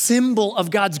symbol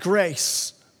of God's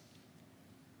grace.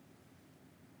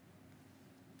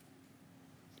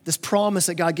 This promise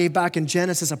that God gave back in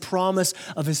Genesis, a promise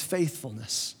of his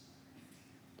faithfulness.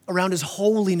 Around his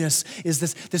holiness is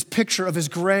this picture of his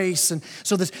grace. And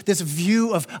so this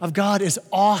view of God is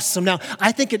awesome. Now,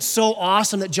 I think it's so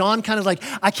awesome that John kind of like,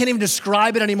 I can't even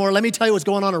describe it anymore. Let me tell you what's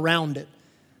going on around it.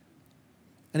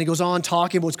 And he goes on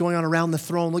talking about what's going on around the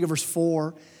throne. Look at verse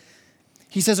 4.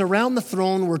 He says, around the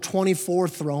throne were 24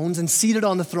 thrones, and seated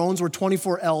on the thrones were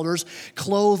 24 elders,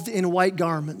 clothed in white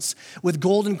garments, with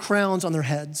golden crowns on their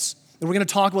heads. And we're going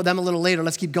to talk about them a little later.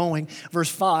 Let's keep going. Verse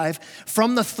 5,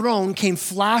 from the throne came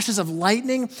flashes of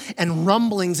lightning and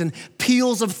rumblings and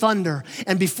peals of thunder.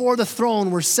 And before the throne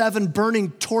were 7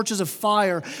 burning torches of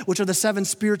fire, which are the 7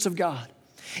 spirits of God.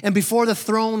 And before the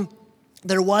throne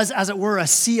there was, as it were, a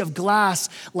sea of glass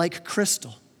like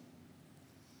crystal.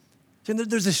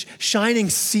 There's this shining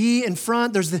sea in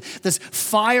front. There's this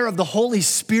fire of the Holy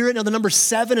Spirit. Now, the number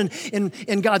 7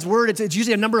 in God's word, it's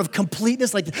usually a number of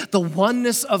completeness, like the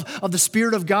oneness of the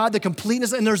Spirit of God, the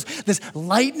completeness. And there's this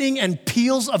lightning and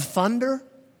peals of thunder.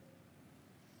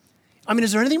 I mean,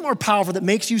 is there anything more powerful that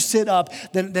makes you sit up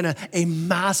than a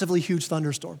massively huge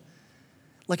thunderstorm?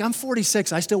 Like, I'm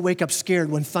 46. I still wake up scared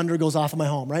when thunder goes off in my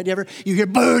home, right? You hear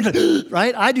boom,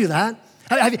 right? I do that.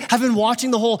 Have been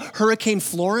watching the whole Hurricane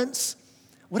Florence.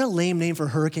 What a lame name for a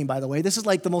hurricane, by the way. This is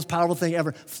like the most powerful thing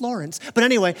ever. Florence. But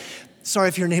anyway, sorry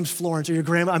if your name's Florence or your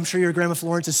grandma. I'm sure your grandma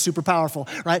Florence is super powerful,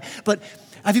 right? But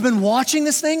have you been watching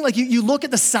this thing? Like you look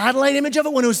at the satellite image of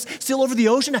it when it was still over the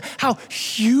ocean, how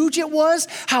huge it was,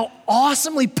 how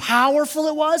awesomely powerful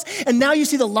it was. And now you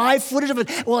see the live footage of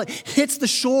it. Well, it hits the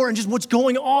shore and just what's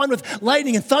going on with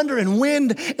lightning and thunder and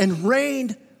wind and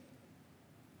rain.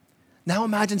 Now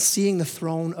imagine seeing the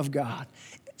throne of God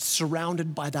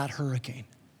surrounded by that hurricane.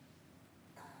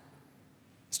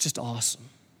 It's just awesome.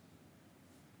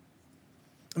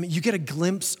 I mean, you get a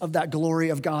glimpse of that glory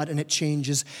of God and it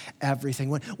changes everything.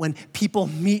 When people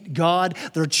meet God,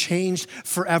 they're changed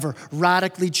forever,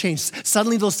 radically changed.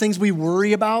 Suddenly those things we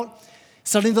worry about,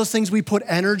 suddenly those things we put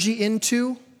energy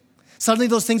into, suddenly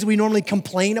those things we normally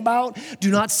complain about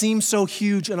do not seem so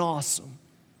huge and awesome.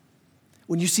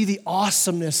 When you see the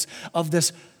awesomeness of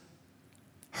this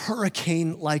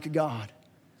hurricane-like God,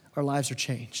 our lives are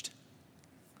changed.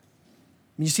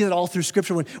 You see that all through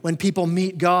Scripture. When people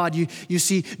meet God, you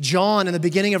see John in the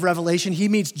beginning of Revelation. He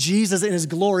meets Jesus in his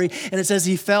glory, and it says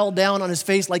he fell down on his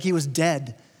face like he was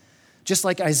dead, just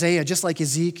like Isaiah, just like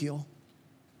Ezekiel.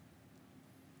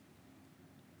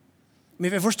 I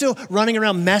mean, if we're still running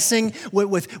around messing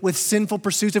with sinful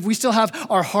pursuits, if we still have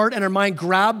our heart and our mind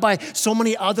grabbed by so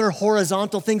many other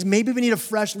horizontal things, maybe we need a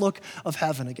fresh look of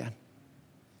heaven again.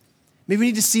 Maybe we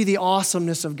need to see the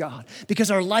awesomeness of God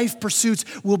because our life pursuits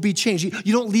will be changed.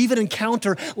 You don't leave an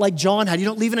encounter like John had. You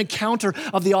don't leave an encounter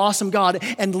of the awesome God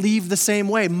and leave the same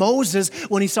way. Moses,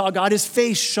 when he saw God, his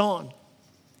face shone.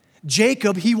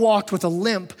 Jacob, he walked with a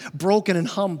limp, broken and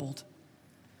humbled.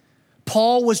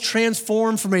 Paul was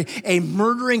transformed from a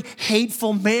murdering,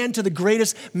 hateful man to the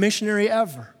greatest missionary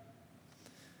ever.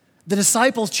 The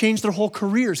disciples changed their whole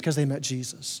careers because they met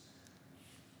Jesus.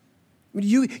 I mean,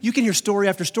 you can hear story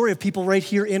after story of people right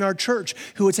here in our church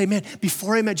who would say, man,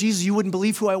 before I met Jesus, you wouldn't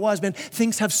believe who I was. Man,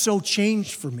 things have so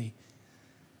changed for me.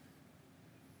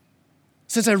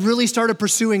 Since I really started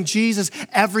pursuing Jesus,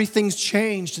 everything's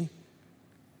changed. And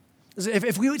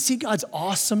if we would see God's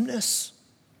awesomeness,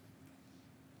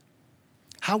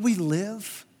 how we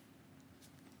live,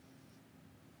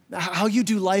 how you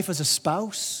do life as a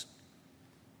spouse,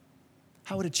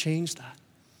 how would it change that?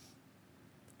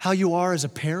 How you are as a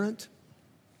parent,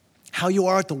 how you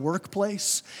are at the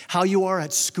workplace, how you are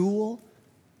at school,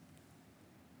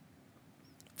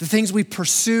 the things we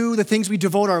pursue, the things we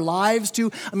devote our lives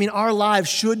to. I mean, our lives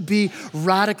should be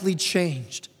radically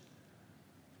changed.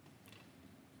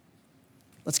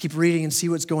 Let's keep reading and see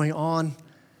what's going on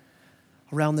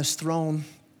around this throne.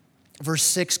 Verse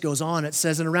 6 goes on. It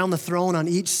says, and around the throne, on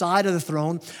each side of the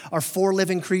throne, are 4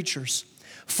 living creatures,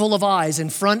 full of eyes in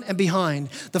front and behind.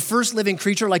 The first living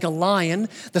creature like a lion,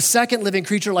 the second living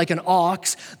creature like an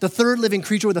ox, the third living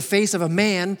creature with the face of a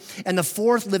man, and the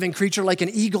fourth living creature like an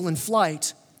eagle in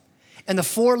flight. And the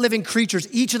four living creatures,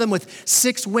 each of them with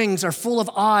 6 wings, are full of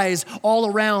eyes all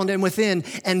around and within.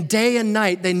 And day and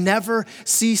night they never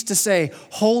cease to say,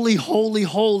 "Holy, holy,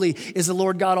 holy is the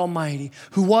Lord God Almighty,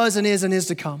 who was and is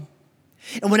to come."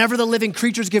 And whenever the living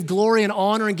creatures give glory and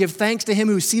honor and give thanks to him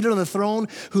who is seated on the throne,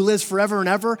 who lives forever and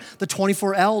ever, the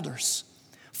 24 elders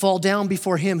fall down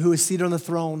before him who is seated on the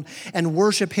throne and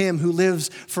worship him who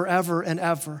lives forever and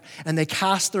ever. And they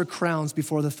cast their crowns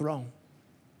before the throne.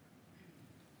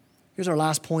 Here's our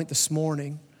last point this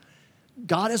morning.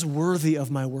 God is worthy of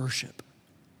my worship.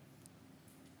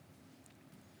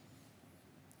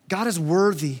 God is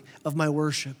worthy of my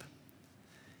worship.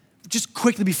 Just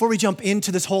quickly, before we jump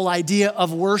into this whole idea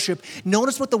of worship,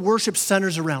 notice what the worship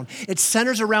centers around. It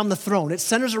centers around the throne. It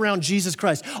centers around Jesus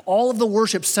Christ. All of the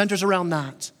worship centers around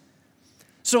that.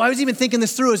 So I was even thinking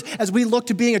this through as we look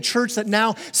to being a church that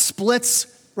now splits,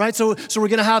 right? So we're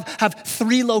going to have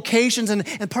 3 locations. And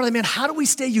part of the, man, how do we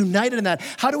stay united in that?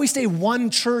 How do we stay one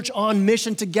church on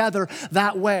mission together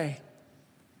that way?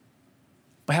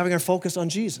 By having our focus on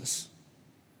Jesus.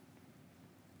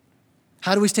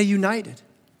 How do we stay united?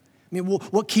 I mean,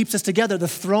 what keeps us together? The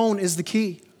throne is the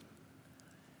key.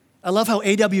 I love how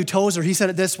A.W. Tozer, he said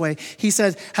it this way. He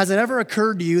says, has it ever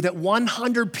occurred to you that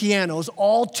 100 pianos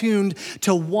all tuned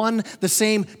to the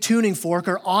same tuning fork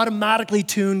are automatically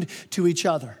tuned to each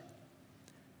other?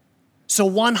 So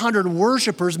 100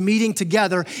 worshipers meeting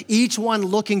together, each one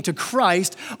looking to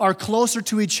Christ, are closer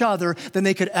to each other than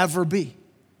they could ever be.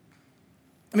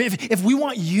 I mean, if we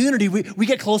want unity, we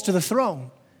get close to the throne.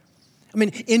 I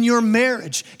mean, in your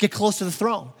marriage, get close to the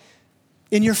throne.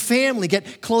 In your family,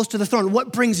 get close to the throne.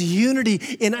 What brings unity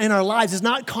in our lives is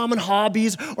not common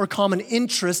hobbies or common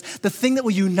interests. The thing that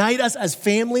will unite us as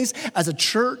families, as a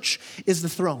church, is the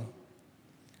throne.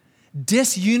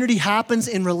 Disunity happens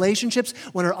in relationships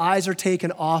when our eyes are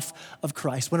taken off of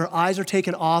Christ, when our eyes are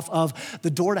taken off of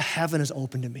the door to heaven is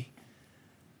open to me.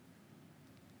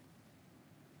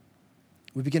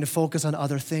 We begin to focus on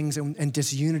other things and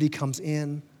disunity comes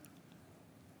in.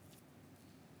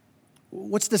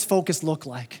 What's this focus look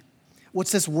like?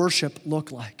 What's this worship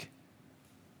look like?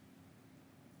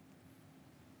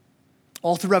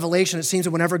 All through Revelation, it seems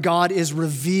that whenever God is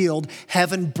revealed,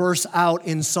 heaven bursts out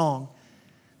in song.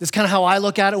 That's kind of how I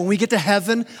look at it. When we get to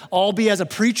heaven, I'll be as a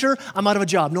preacher, I'm out of a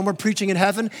job. No more preaching in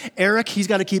heaven. Eric, he's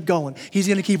got to keep going. He's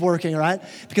going to keep working, all right?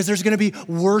 Because there's going to be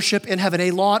worship in heaven,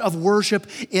 a lot of worship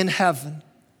in heaven.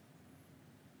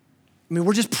 I mean,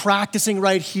 we're just practicing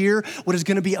right here what is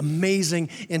going to be amazing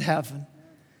in heaven.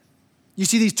 You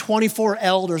see these 24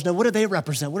 elders. Now, what do they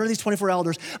represent? What are these 24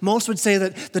 elders? Most would say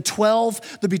that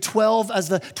there'd be 12 as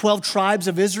the 12 tribes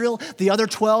of Israel. The other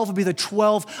 12 would be the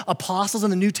 12 apostles in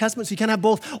the New Testament. So you kind of have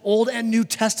both Old and New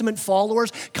Testament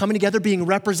followers coming together, being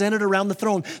represented around the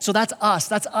throne. So that's us.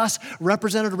 That's us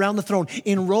represented around the throne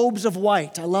in robes of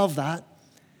white. I love that.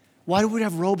 Why do we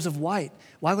have robes of white?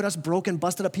 Why would us broken,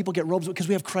 busted up people get robes? Because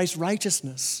we have Christ's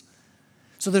righteousness.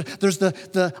 So there's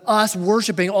the us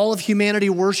worshiping, all of humanity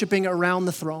worshiping around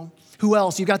the throne. Who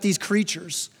else? You got these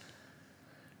creatures.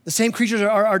 The same creatures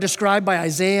are described by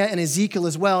Isaiah and Ezekiel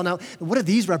as well. Now, what do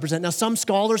these represent? Now, some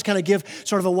scholars kind of give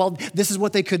sort of this is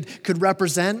what they could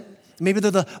represent. Maybe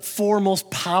they're the 4 most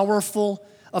powerful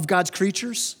of God's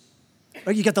creatures.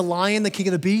 Right? You got the lion, the king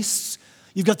of the beasts.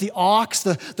 You've got the ox,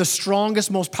 the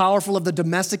strongest, most powerful of the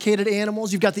domesticated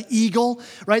animals. You've got the eagle,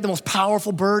 right, the most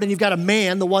powerful bird. And you've got a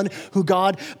man, the one who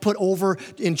God put over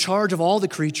in charge of all the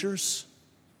creatures.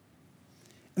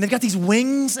 And they've got these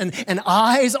wings and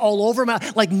eyes all over them,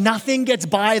 like nothing gets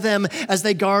by them as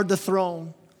they guard the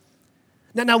throne.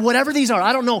 Now, whatever these are,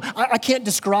 I don't know. I can't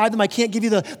describe them. I can't give you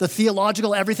the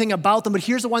theological everything about them. But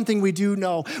here's the one thing we do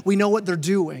know. We know what they're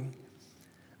doing.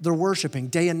 They're worshiping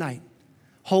day and night.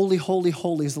 Holy, holy,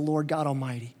 holy is the Lord God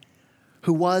Almighty,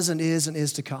 who was and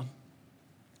is to come.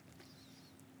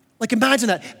 Like imagine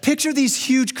that. Picture these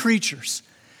huge creatures.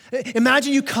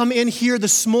 Imagine you come in here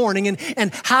this morning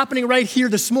and happening right here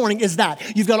this morning is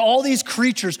that. You've got all these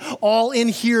creatures all in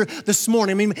here this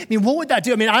morning. I mean, what would that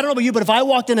do? I mean, I don't know about you, but if I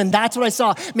walked in and that's what I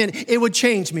saw, man, it would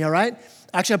change me, all right?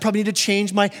 Actually, I probably need to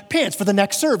change my pants for the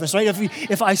next service, right?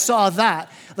 If I saw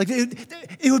that. Like,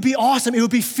 it would be awesome. It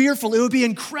would be fearful. It would be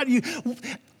incredible.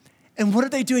 And what are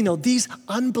they doing, though? These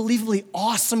unbelievably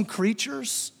awesome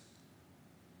creatures,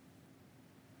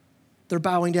 they're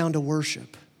bowing down to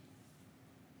worship.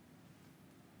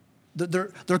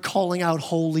 They're calling out,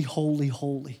 holy, holy,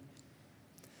 holy.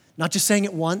 Not just saying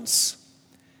it once.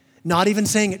 Not even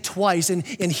saying it twice. In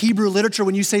Hebrew literature,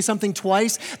 when you say something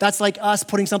twice, that's like us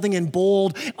putting something in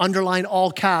bold, underline,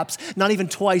 all caps. Not even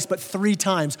twice, but 3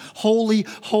 times. Holy,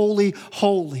 holy,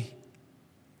 holy.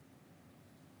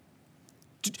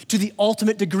 To the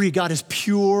ultimate degree, God is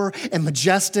pure and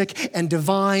majestic and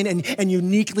divine and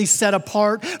uniquely set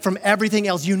apart from everything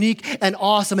else, unique and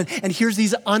awesome. And here's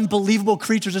these unbelievable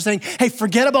creatures are saying, hey,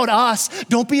 forget about us.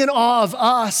 Don't be in awe of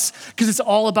us, because it's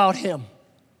all about him.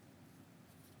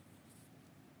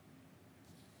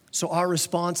 So our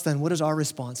response then, what is our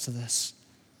response to this?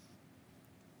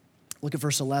 Look at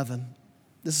verse 11.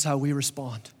 This is how we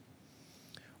respond.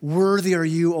 Worthy are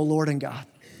you, O Lord and God,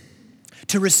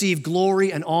 to receive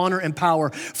glory and honor and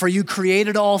power, for you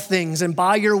created all things, and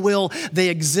by your will they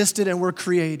existed and were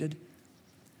created.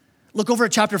 Look over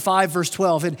at chapter 5, verse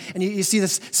 12, and you see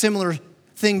this similar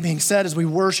thing being said as we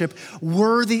worship.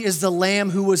 Worthy is the Lamb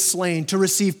who was slain to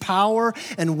receive power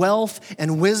and wealth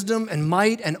and wisdom and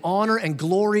might and honor and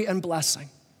glory and blessing.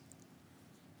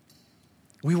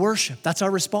 We worship. That's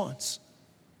our response.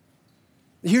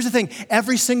 Here's the thing.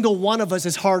 Every single one of us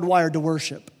is hardwired to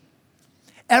worship.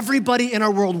 Everybody in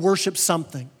our world worships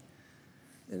something.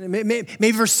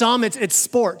 Maybe for some, it's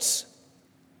sports.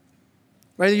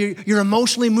 Right? You're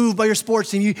emotionally moved by your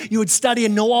sports team. You would study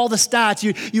and know all the stats.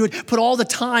 You would put all the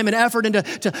time and effort into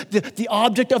the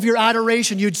object of your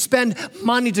adoration. You'd spend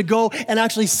money to go and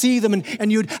actually see them.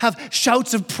 And you'd have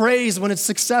shouts of praise when it's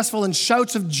successful and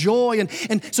shouts of joy.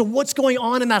 And so what's going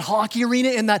on in that hockey arena,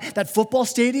 in that football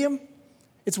stadium?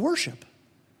 It's worship.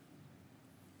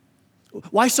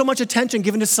 Why so much attention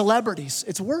given to celebrities?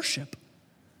 It's worship.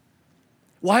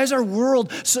 Why is our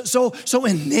world so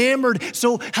enamored,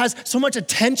 has so much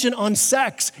attention on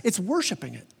sex? It's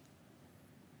worshiping it.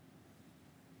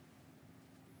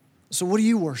 So what do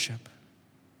you worship?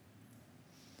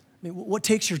 I mean, what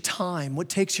takes your time? What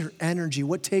takes your energy?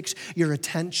 What takes your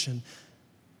attention?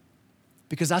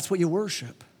 Because that's what you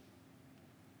worship.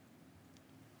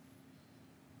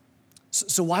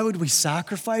 So why would we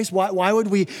sacrifice? Why would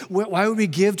we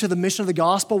give to the mission of the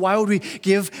gospel? Why would we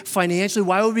give financially?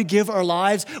 Why would we give our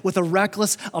lives with a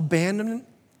reckless abandonment?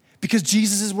 Because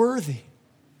Jesus is worthy.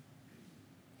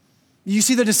 You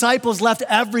see, the disciples left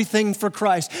everything for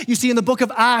Christ. You see in the book of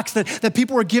Acts that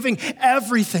people were giving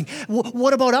everything.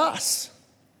 What about us?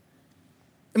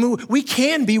 I mean,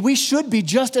 we should be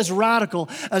just as radical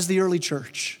as the early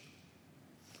church.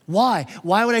 Why?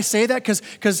 Why would I say that?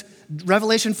 Because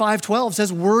Revelation 5:12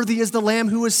 says, worthy is the Lamb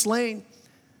who was slain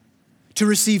to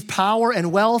receive power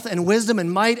and wealth and wisdom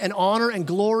and might and honor and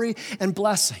glory and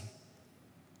blessing.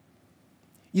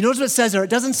 You notice what it says there? It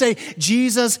doesn't say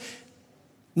Jesus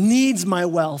needs my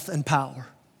wealth and power.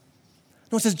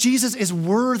 No, it says Jesus is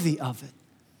worthy of it.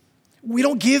 We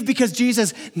don't give because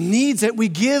Jesus needs it. We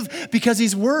give because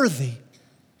he's worthy.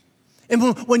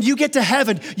 And when you get to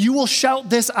heaven, you will shout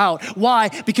this out. Why?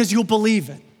 Because you'll believe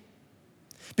it.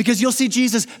 Because you'll see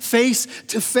Jesus face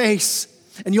to face,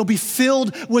 and you'll be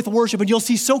filled with worship, and you'll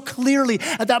see so clearly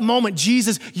at that moment,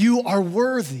 Jesus, you are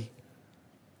worthy.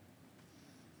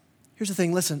 Here's the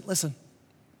thing, listen.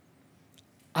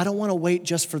 I don't want to wait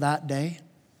just for that day,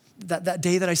 that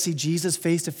day that I see Jesus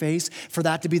face to face, for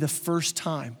that to be the first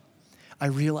time I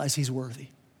realize he's worthy.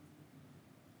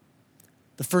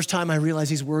 The first time I realize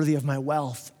he's worthy of my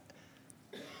wealth,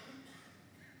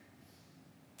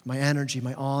 my energy,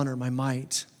 my honor, my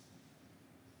might.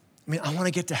 I mean, I want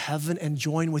to get to heaven and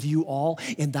join with you all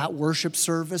in that worship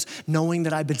service, knowing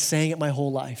that I've been saying it my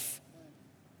whole life.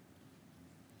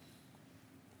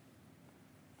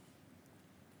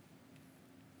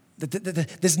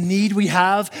 This need we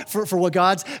have for what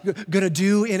God's going to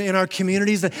do in our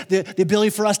communities, the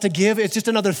ability for us to give, it's just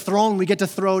another throne we get to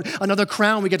throw, another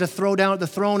crown we get to throw down at the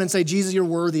throne and say, Jesus, you're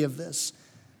worthy of this.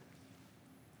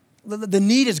 The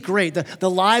need is great. The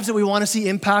lives that we want to see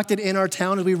impacted in our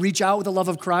town as we reach out with the love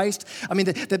of Christ, I mean,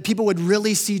 that people would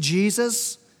really see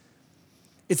Jesus,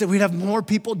 it's that we'd have more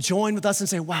people join with us and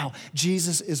say, wow,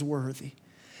 Jesus is worthy.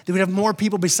 That we'd have more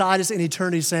people beside us in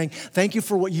eternity saying, thank you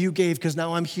for what you gave, because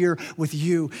now I'm here with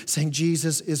you, saying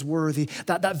Jesus is worthy.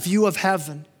 That view of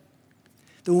heaven,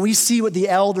 that when we see what the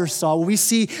elders saw, when we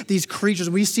see these creatures,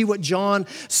 when we see what John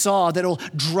saw, that'll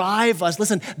drive us.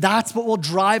 Listen, that's what will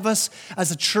drive us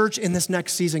as a church in this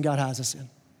next season God has us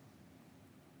in.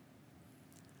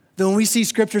 That when we see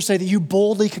scripture say that you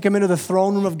boldly can come into the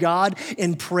throne room of God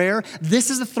in prayer, this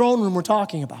is the throne room we're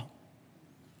talking about.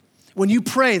 When you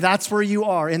pray, that's where you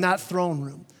are, in that throne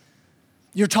room.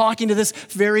 You're talking to this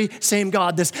very same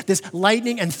God, this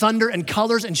lightning and thunder and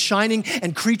colors and shining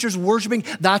and creatures worshiping.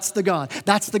 That's the God.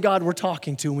 That's the God we're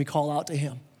talking to when we call out to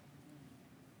him.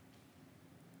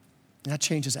 And that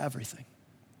changes everything.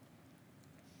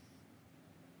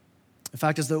 In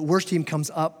fact, as the worship team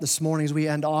comes up this morning, as we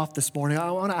end off this morning,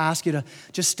 I want to ask you to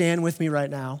just stand with me right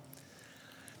now.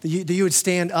 That you would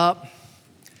stand up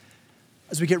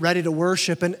as we get ready to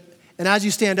worship. And as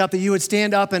you stand up, that you would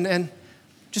stand up and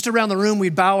just around the room,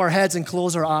 we'd bow our heads and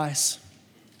close our eyes.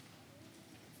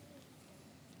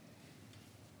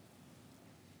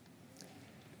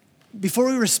 Before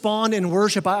we respond in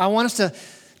worship, I want us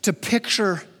to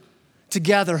picture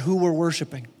together who we're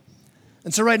worshiping.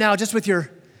 And so right now, just with your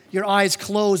eyes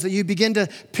closed, that you begin to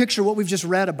picture what we've just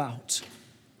read about.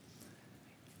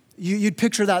 You'd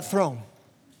picture that throne.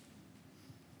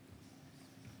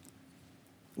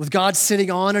 With God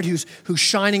sitting on it, who's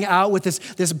shining out with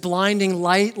this blinding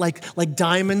light like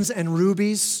diamonds and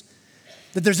rubies.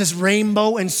 That there's this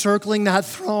rainbow encircling that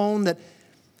throne, that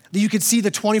you could see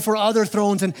the 24 other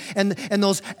thrones and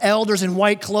those elders in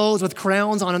white clothes with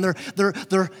crowns on, and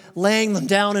they're laying them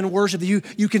down in worship. You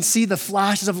can see the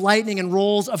flashes of lightning and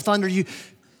rolls of thunder. You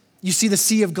see the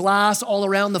sea of glass all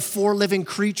around the four living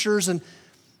creatures, and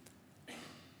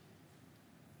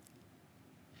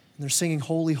they're singing,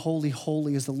 "Holy, holy,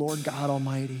 holy is the Lord God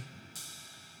Almighty,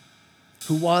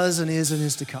 who was and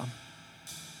is to come."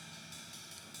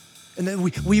 And then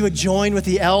we would join with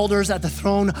the elders at the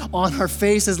throne on our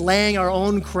faces, laying our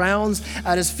own crowns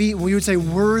at his feet. And we would say,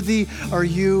 "Worthy are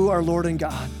you, our Lord and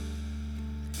God.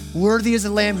 Worthy is the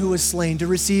Lamb who was slain to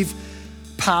receive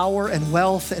power and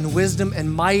wealth and wisdom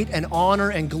and might and honor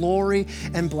and glory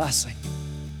and blessing."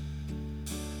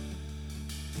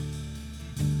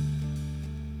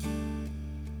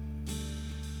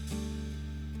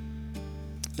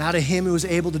 Now to him who is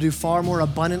able to do far more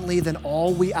abundantly than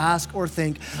all we ask or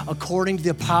think, according to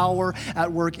the power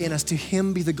at work in us, to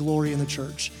him be the glory in the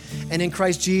church and in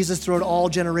Christ Jesus throughout all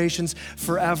generations,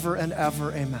 forever and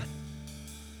ever. Amen.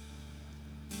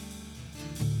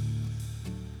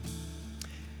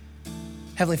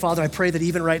 Heavenly Father, I pray that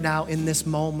even right now in this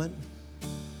moment,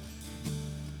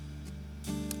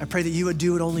 I pray that you would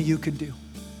do what only you could do.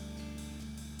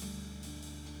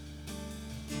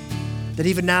 That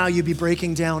even now you'd be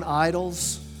breaking down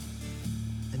idols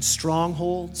and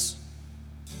strongholds.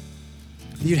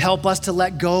 You'd help us to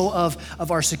let go of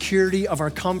our security, of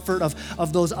our comfort,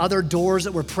 of those other doors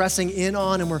that we're pressing in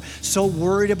on and we're so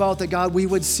worried about, that God, we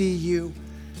would see you.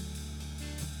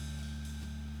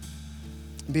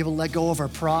 And be able to let go of our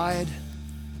pride,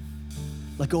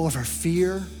 let go of our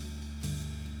fear.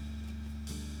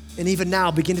 And even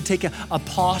now begin to take a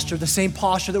posture, the same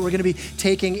posture that we're going to be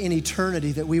taking in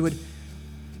eternity, that we would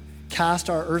cast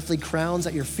our earthly crowns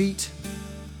at your feet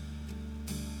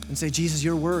and say, "Jesus,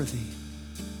 you're worthy.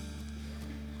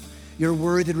 You're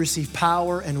worthy to receive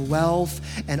power and wealth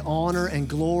and honor and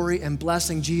glory and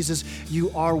blessing. Jesus,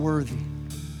 you are worthy."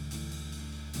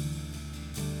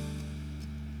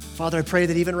 Father, I pray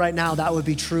that even right now that would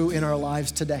be true in our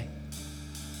lives today.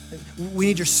 We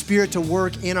need your Spirit to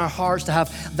work in our hearts to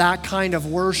have that kind of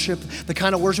worship, the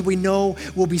kind of worship we know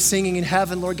we'll be singing in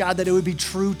heaven, Lord God, that it would be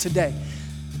true today.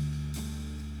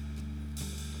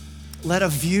 Let a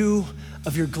view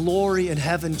of your glory in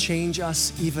heaven change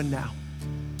us even now.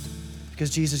 Because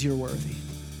Jesus, you're worthy.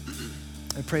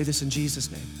 I pray this in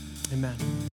Jesus' name. Amen.